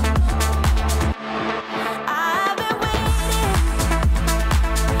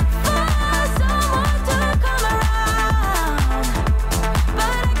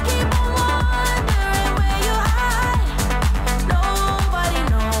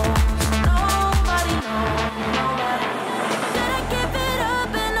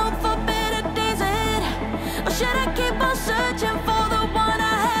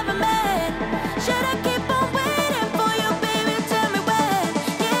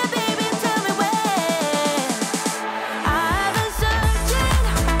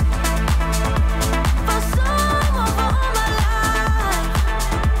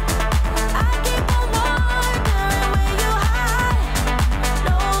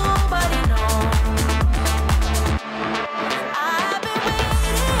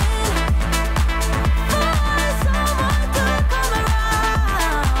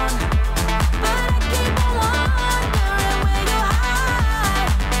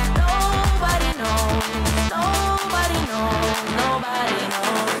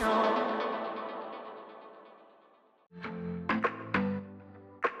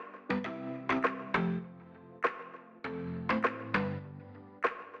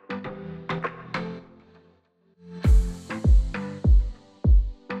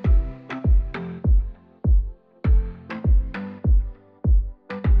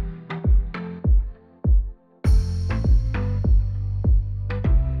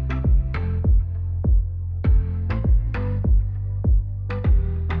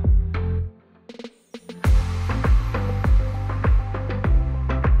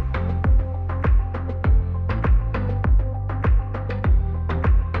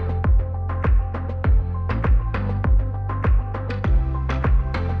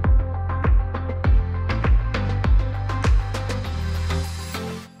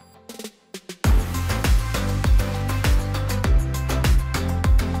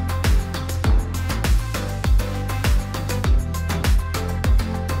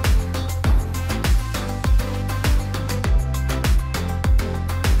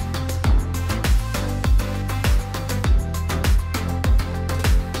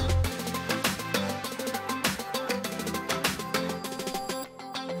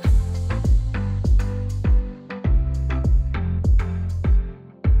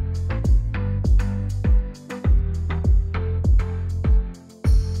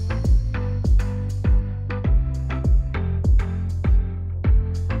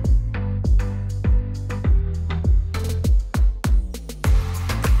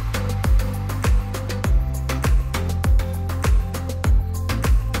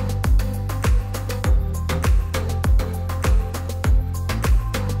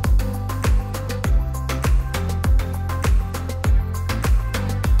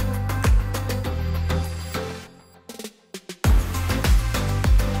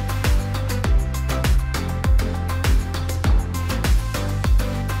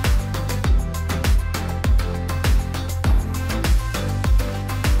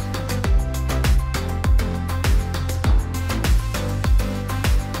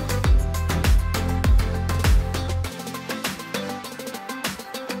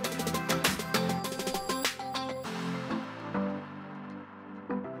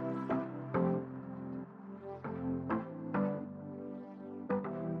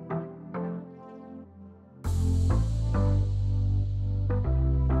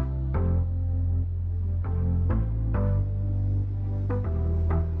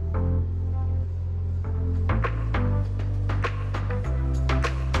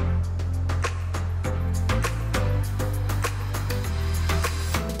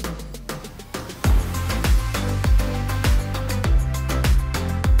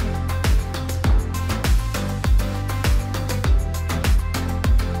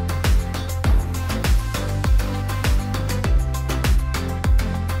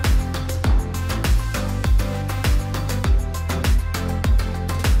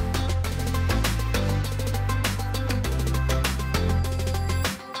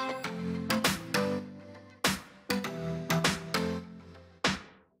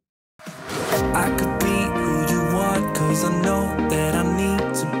that I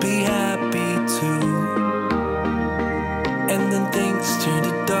need to be happy too. And then things turn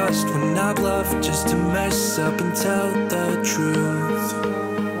to dust when I bluff just to mess up and tell the truth.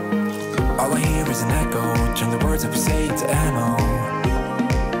 All I hear is an echo, turn the words that we say to ammo.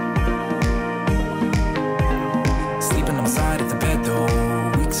 Sleeping on the side of the bed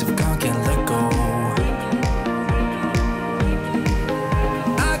though, weeks of gone, can't let go.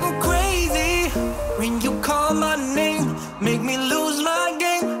 I go crazy when you call my name, make me lose my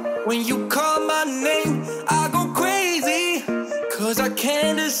game. When you call my name, I go crazy, 'cause I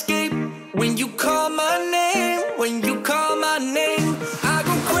can't escape. When you call my name, when you call my name, I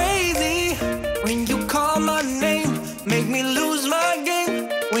go crazy. When you call my name, make me lose my game.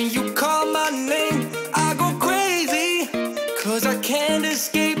 When you call my name, I go crazy, 'cause I can't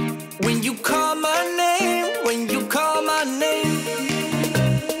escape. When you call my name, when you call my name.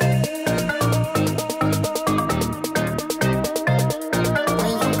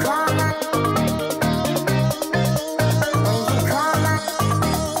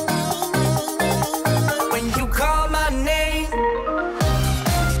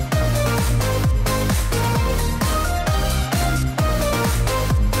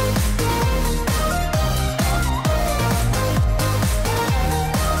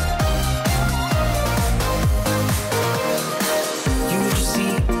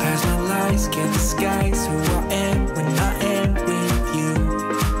 Can't disguise who I am when I am with you.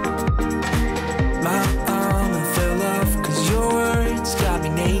 My armor fell off 'cause your words got me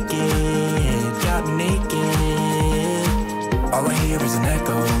naked, got me naked. All I hear is an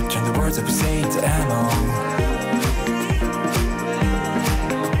echo, turn the words that we say to ammo.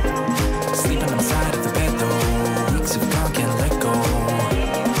 Sleeping on the side of the bed though, weeks of gone, can't let go.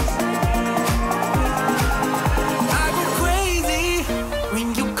 I go crazy when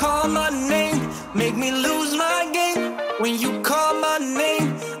you call my name, make me lose my game. When you call my name,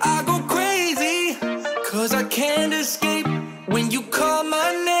 I go crazy, 'cause I can't escape. When you call my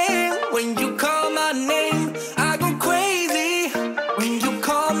name, when you call my name, I go crazy. When you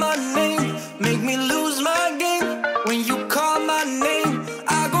call my name, make me lose my game. When you call my name,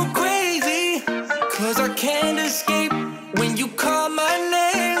 I go crazy, 'cause I can't escape. When you call my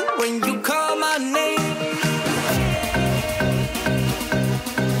name, when you call my name.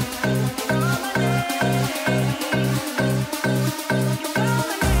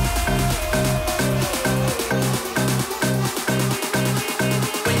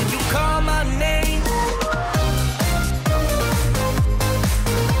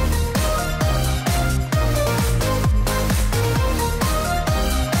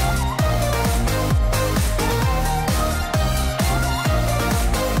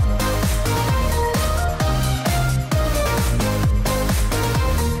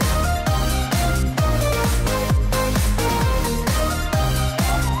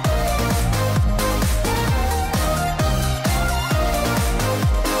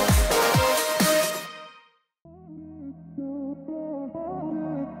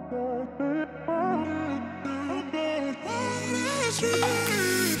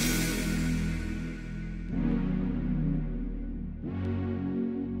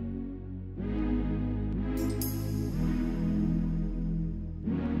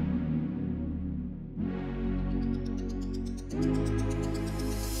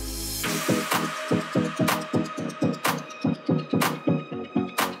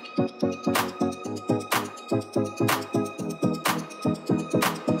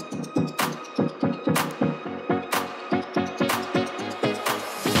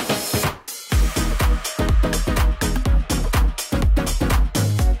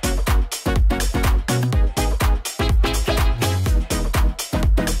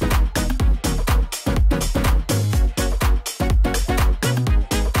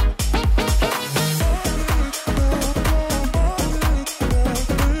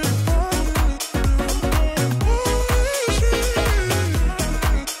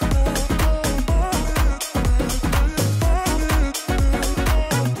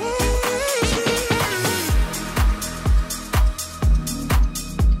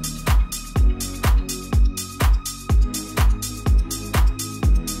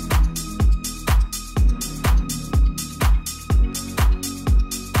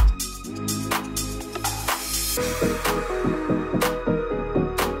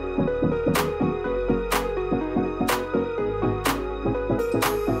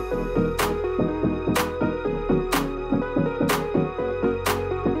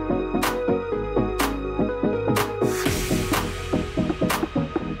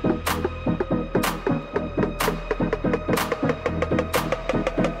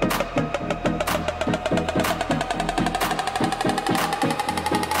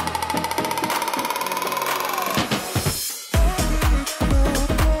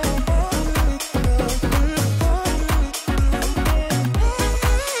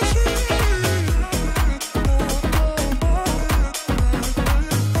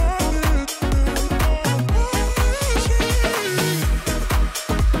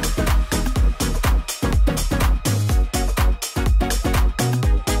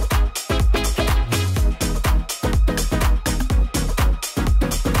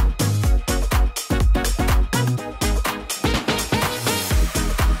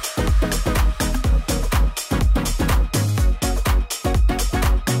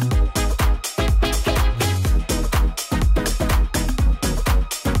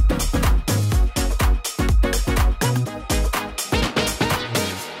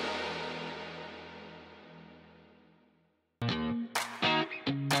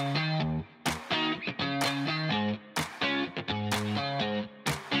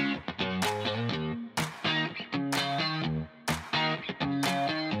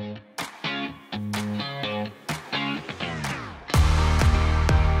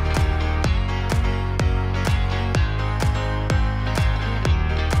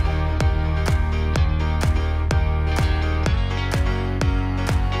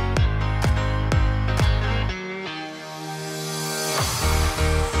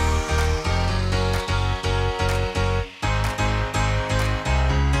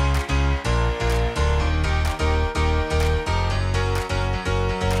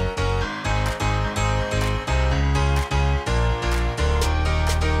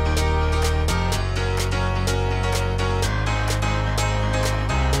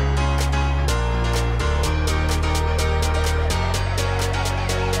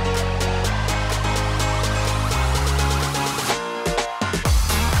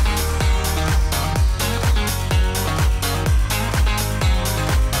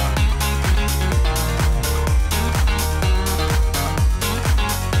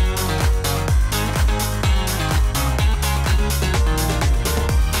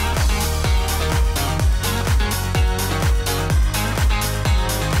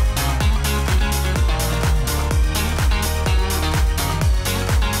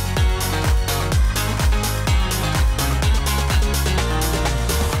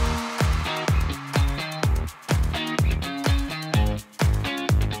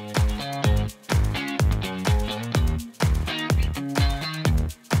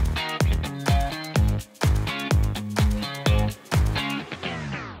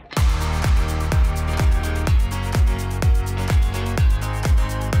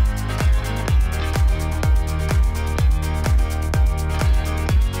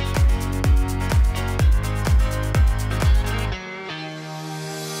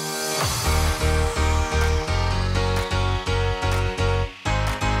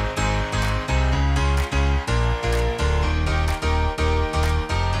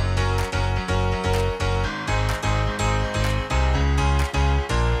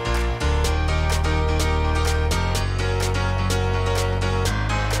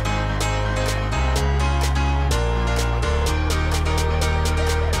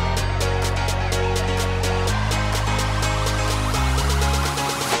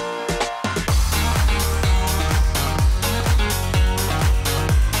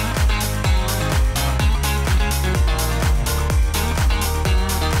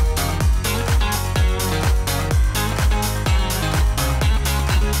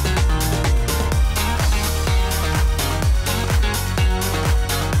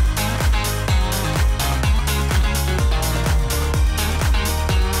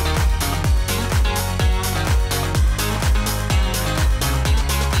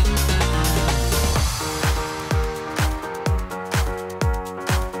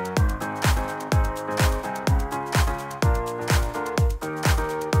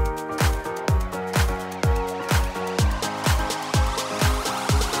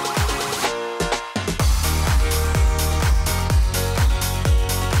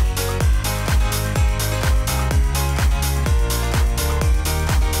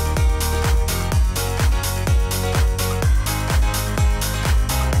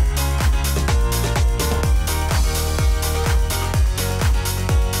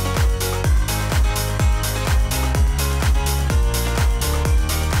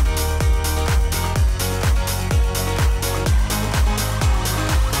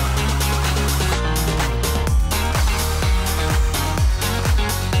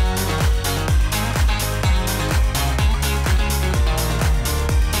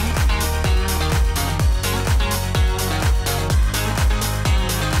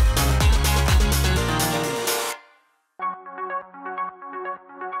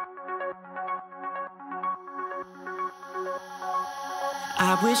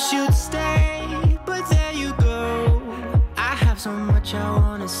 I wish you'd stay, but there you go. I have so much I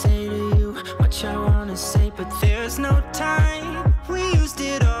wanna say to you, much I wanna say, but there's no time. We used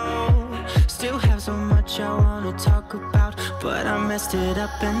it all. Still have so much I wanna talk about, but I messed it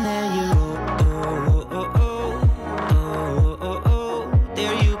up and there you go. Oh, oh, oh, oh, oh, oh.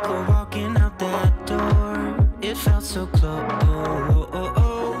 There you go, walking out that door. It felt so close,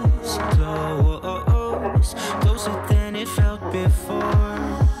 close, closer than it felt before.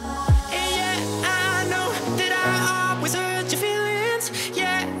 And yeah, I know that I always hurt your feelings.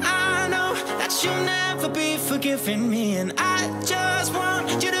 Yeah, I know that you'll never be forgiving me, and I just want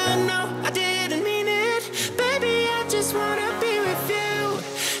you to know I didn't mean it. Baby, I just wanna be with you.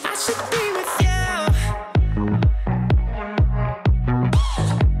 I should be with you.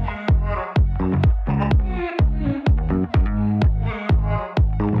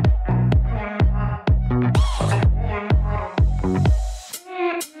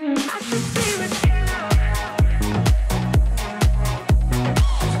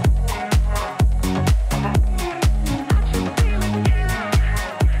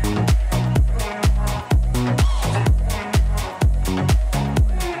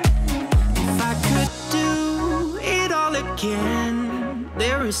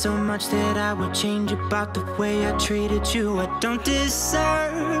 So much that I would change about the way I treated you. I don't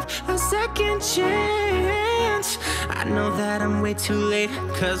deserve a second chance. I know that I'm way too late,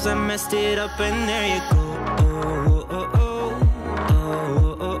 cause I messed it up and there you go. Oh, oh, oh,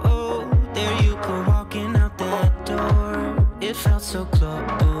 oh, oh, oh. There you go, walking out that door. It felt so close,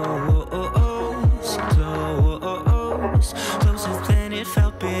 close, closer than it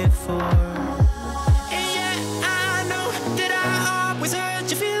felt before.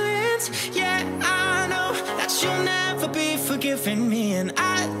 Forgiving me, and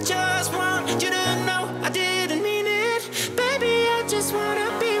I just want you to know I didn't mean it. Baby, I just wanna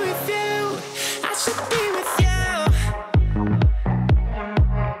be with you. I should be with you.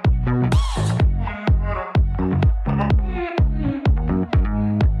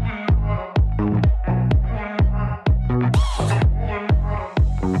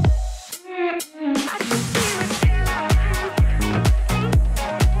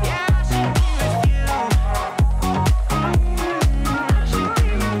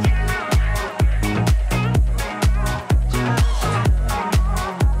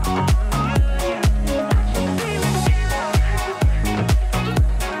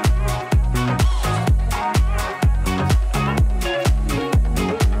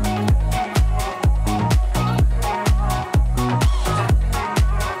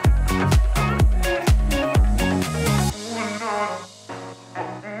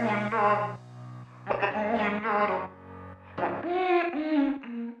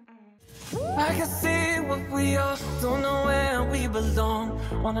 I can see what we are, don't know where we belong.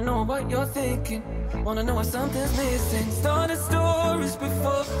 Wanna know what you're thinking, wanna know if something's missing. Started stories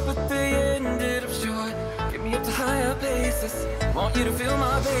before, but they ended up short. Get me up to higher places, want you to fill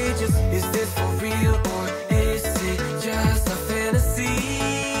my pages. Is this for real or is it just a fantasy?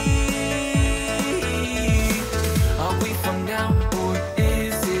 Are we for now or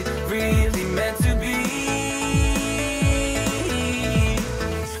is it really meant to be?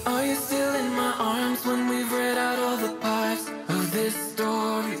 Are you still in my arms when we've read out all the parts of this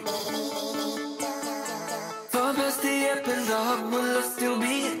story? For past the epilogue, will I still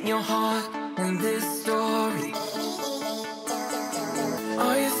be in your heart in this story?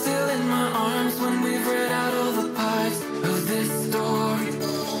 Are you still in my arms when we've read out all the parts of this story?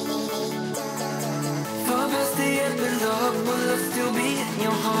 For past the epilogue, will I still be in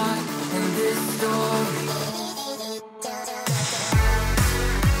your heart in this story?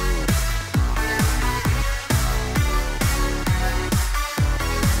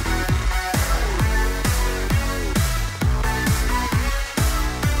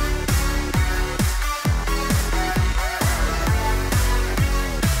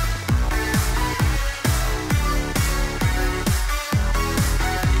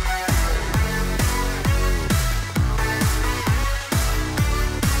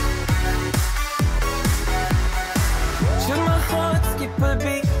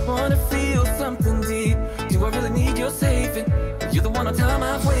 Wanna feel something deep. Do I really need your saving? You're the one on time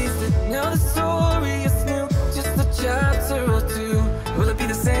I've wasted. Now the story is new, just a chapter or two. Will it be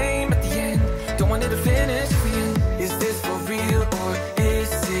the same at the end? Don't want it to finish if we end. Is this for real or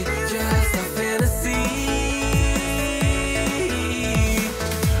is it just a fantasy?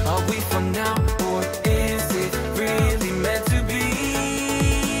 Are we for now or is it really meant to be?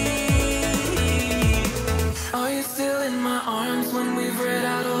 Are you still in my arms when we've read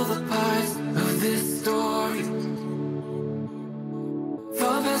out all the parts of this story? For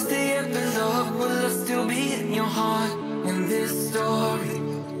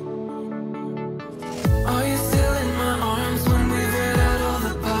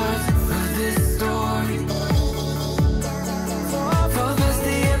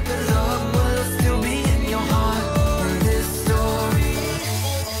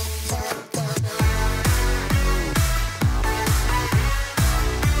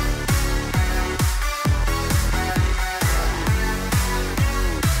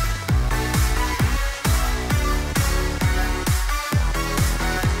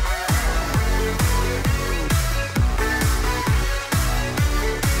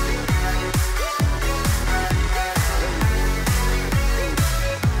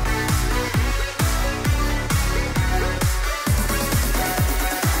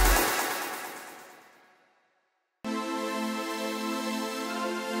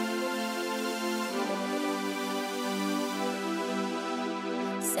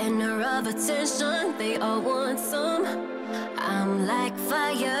Center of attention, they all want some. I'm like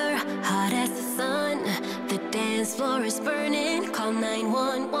fire, hot as the sun. The dance floor is burning, call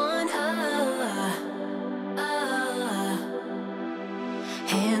 911.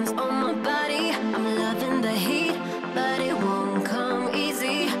 Hands on my body, I'm loving the heat, but it won't come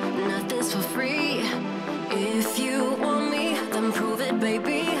easy, nothing's for free. If you want me, then prove it,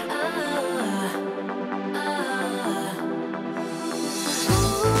 baby.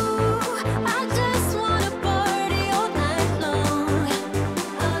 I just wanna party all night long.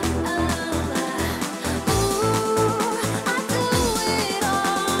 I do it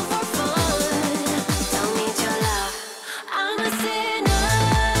all for fun. Don't need your love. I'm a sinner,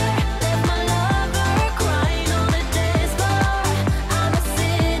 left my lover crying on the dance floor. I'm a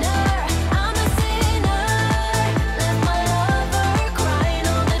sinner, I'm a sinner, left my lover crying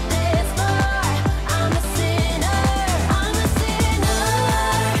on the dance floor. I'm a sinner, I'm a sinner.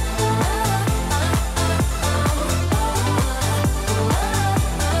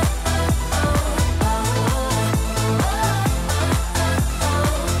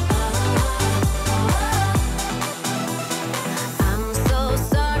 I'm so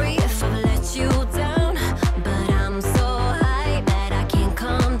sorry if I've let you down, but I'm so high that I can't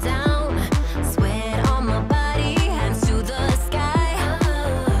calm down. Sweat on my body, hands to the sky.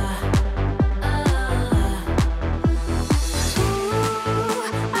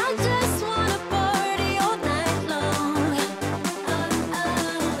 I just wanna party all night long.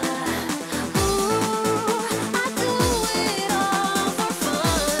 I do it all for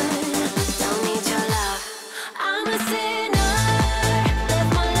fun. Don't need your love. I'm a sinner,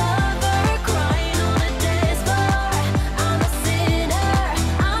 left my lover crying on the dance floor. I'm a sinner,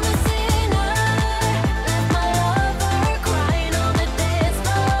 I'm a sinner, left my lover crying on the dance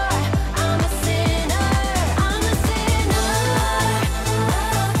floor. I'm a sinner, I'm a sinner.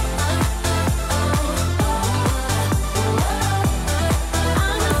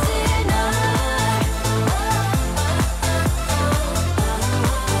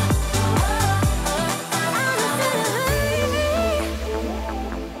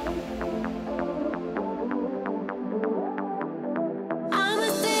 I'm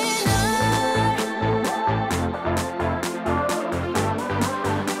a sinner.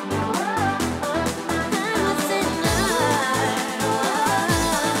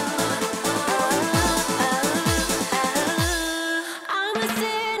 I'm a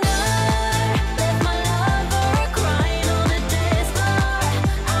sinner, left my lover crying on the dance floor.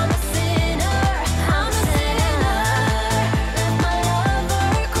 I'm a sinner, I'm a sinner, left my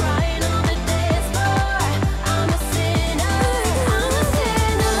lover crying on the dance floor. I'm a sinner, I'm a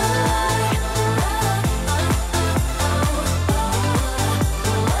sinner.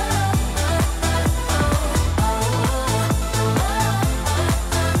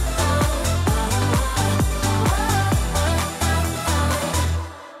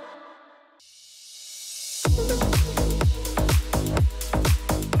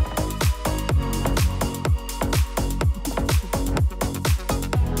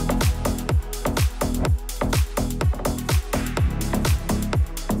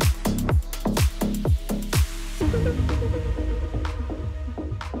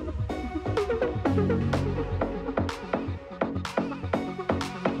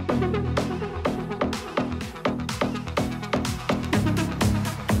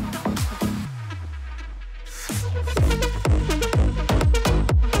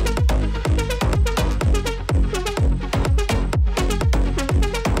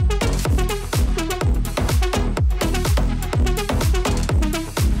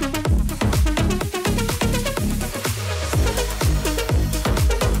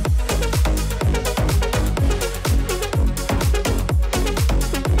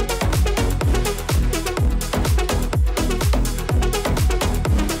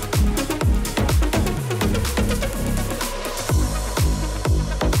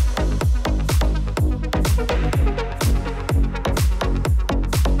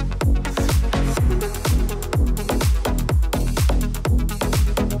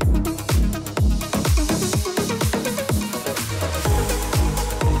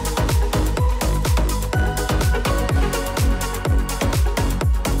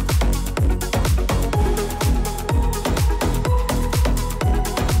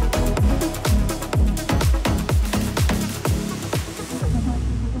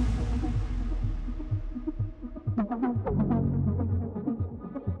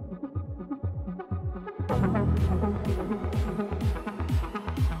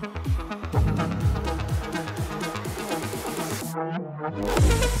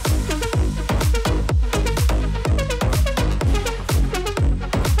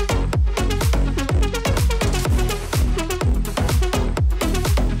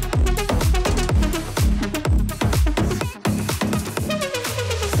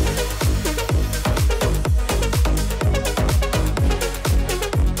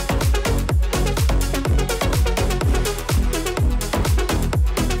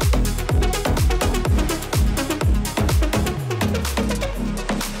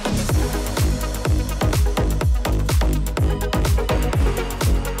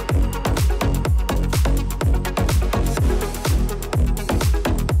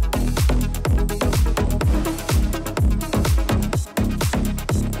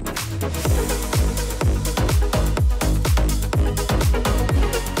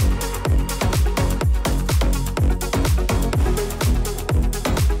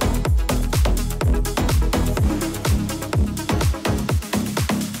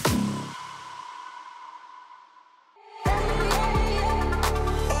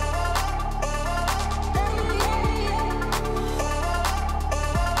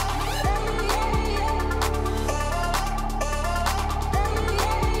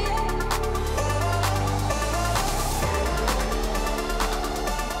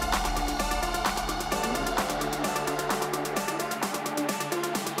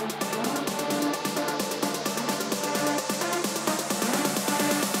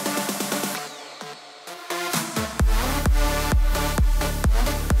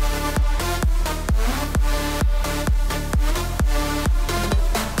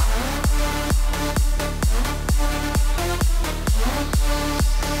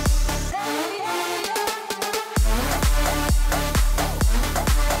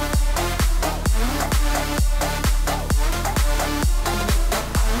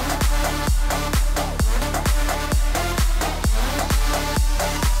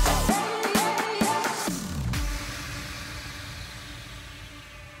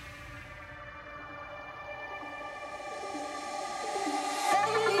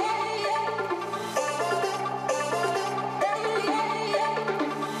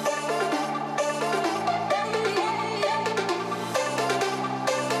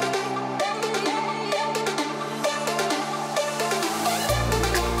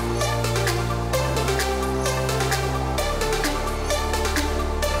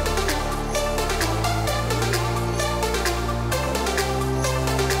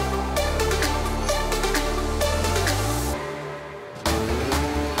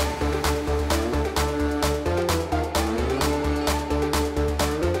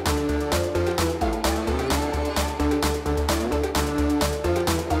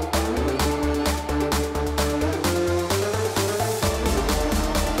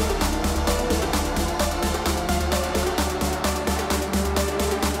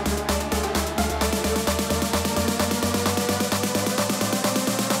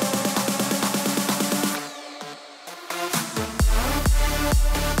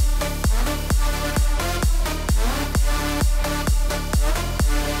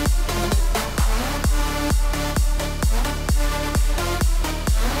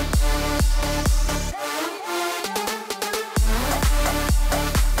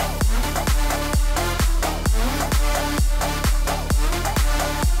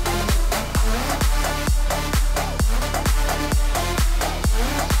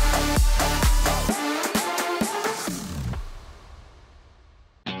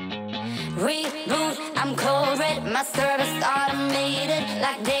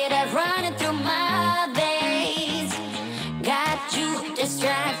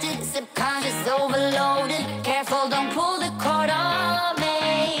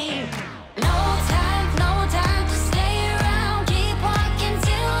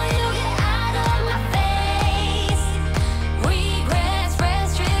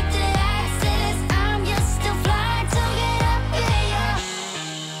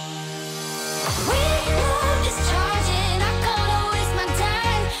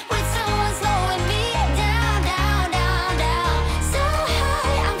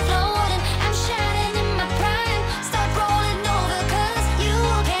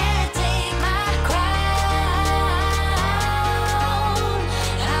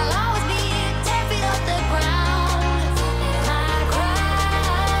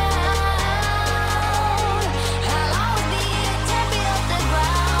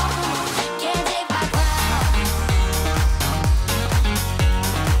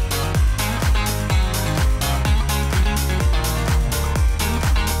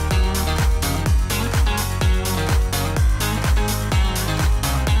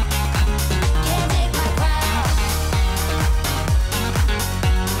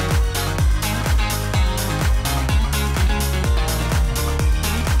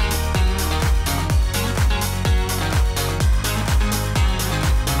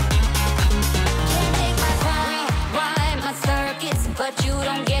 but you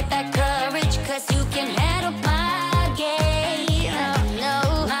don't get that courage, 'cause you can handle my game. No,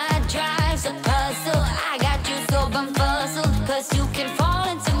 my drive's a puzzle. I got you so bumfuzzled, 'cause you can fall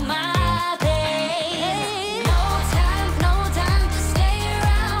into my pain. No time to stay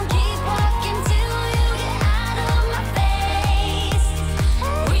around. Keep walking till you get out of my face.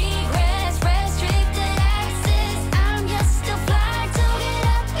 Regrets, restricted access. I'm just still flying to get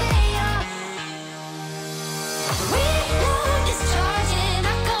up in your. We love discharging.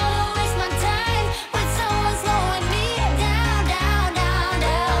 I'm gonna waste my time with someone slowing me down, down, down,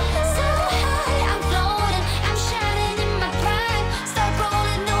 down. So high, I'm floating. I'm shining in my prime. Start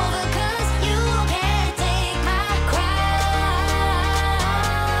rolling over, 'cause you can't take my crown.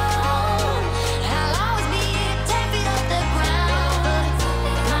 I'll always be 10 feet off the ground.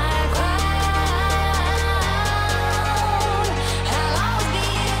 My crown. I'll always be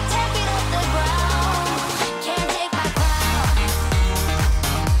 10 feet off the ground. Can't take my crown.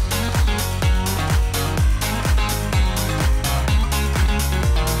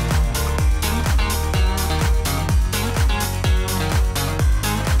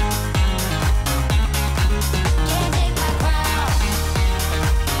 Can't take my crown.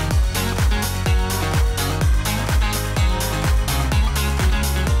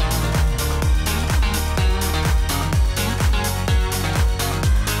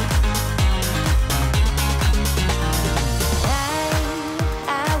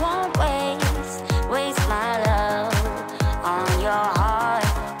 I won't waste my love on your heart.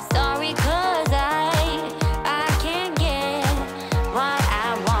 Sorry, 'cause I can't get what I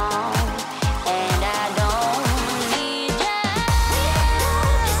want, and I don't need you.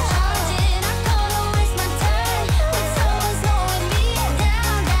 Discharging, I'm gonna waste my time with someone slowing me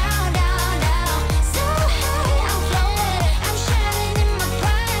down, down, down, down. So high, I'm floating. I'm shining in my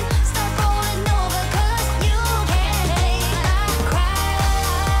prime. Start rolling over, 'cause you can't take my crown.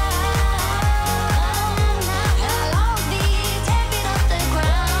 I'll always be 10 feet off the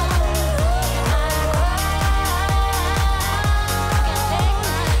ground. My crown.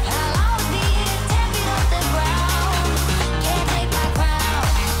 I'll always be 10 feet off the ground. Can't take my crown.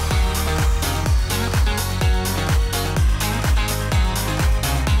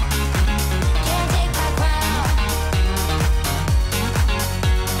 Can't take my crown.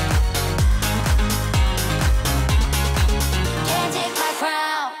 Can't take my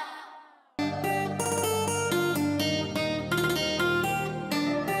crown.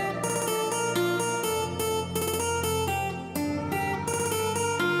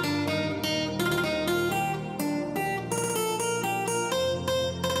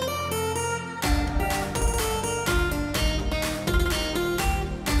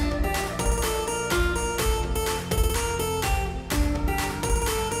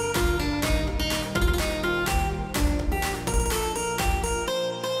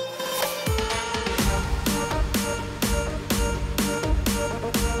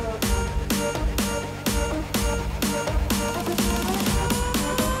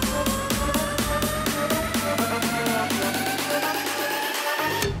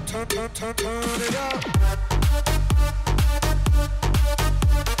 Turn it up.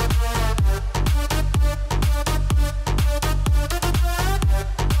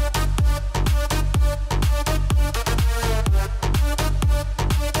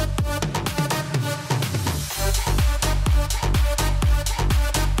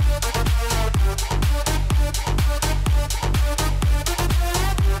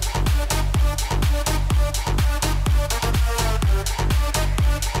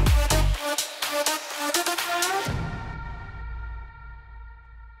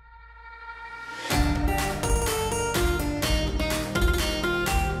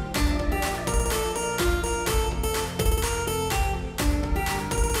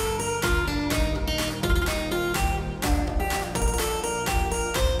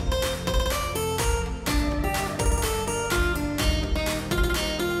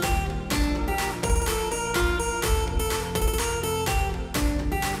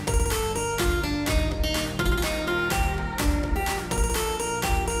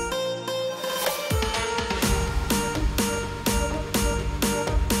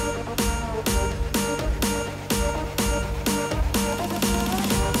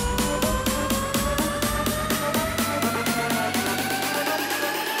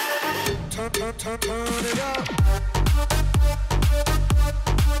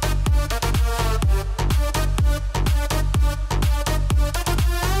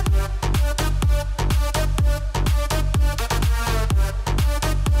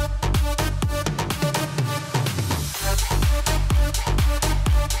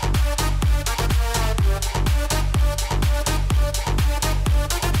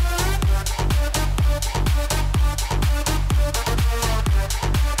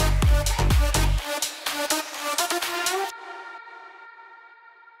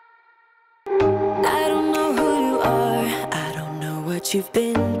 what you've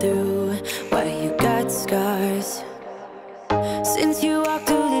been through, why you got scars. Since you walked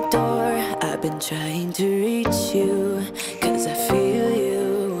through the door, I've been trying to reach you, 'cause I feel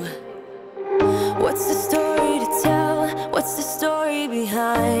you. What's the story to tell? What's the story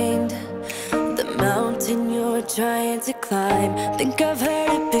behind the mountain you're trying to climb? Think I've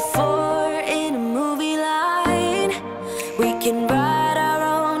heard it before in a movie line. We can write our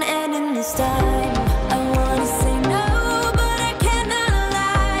own ending this time. I wanna say no, but I cannot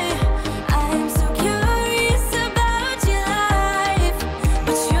lie. I'm so curious about your life,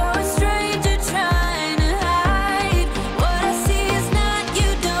 but you're a stranger trying to hide. What I see is not, you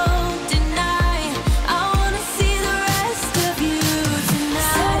don't deny. I wanna see the rest of you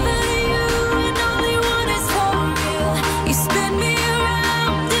tonight. Seven of you and only one is for real. You spin me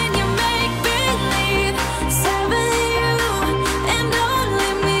around and you make believe. Seven of you and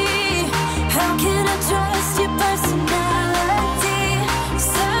only me. How can I trust your personality?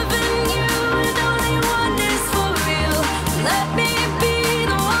 Seven you and only one is for real. Let me be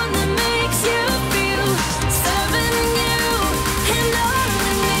the one that makes you feel. Seven you and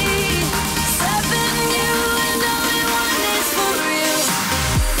only me. Seven you and only one is for real.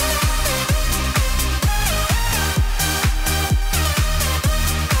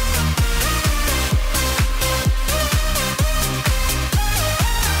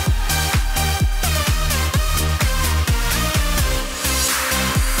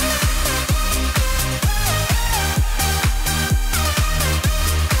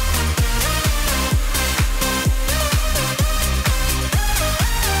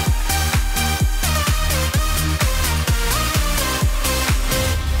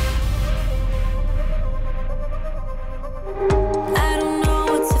 I don't know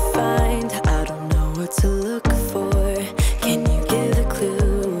what to find, I don't know what to look for. Can you give a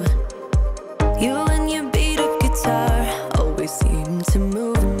clue? You and your beat up guitar always seem to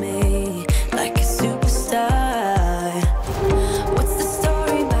move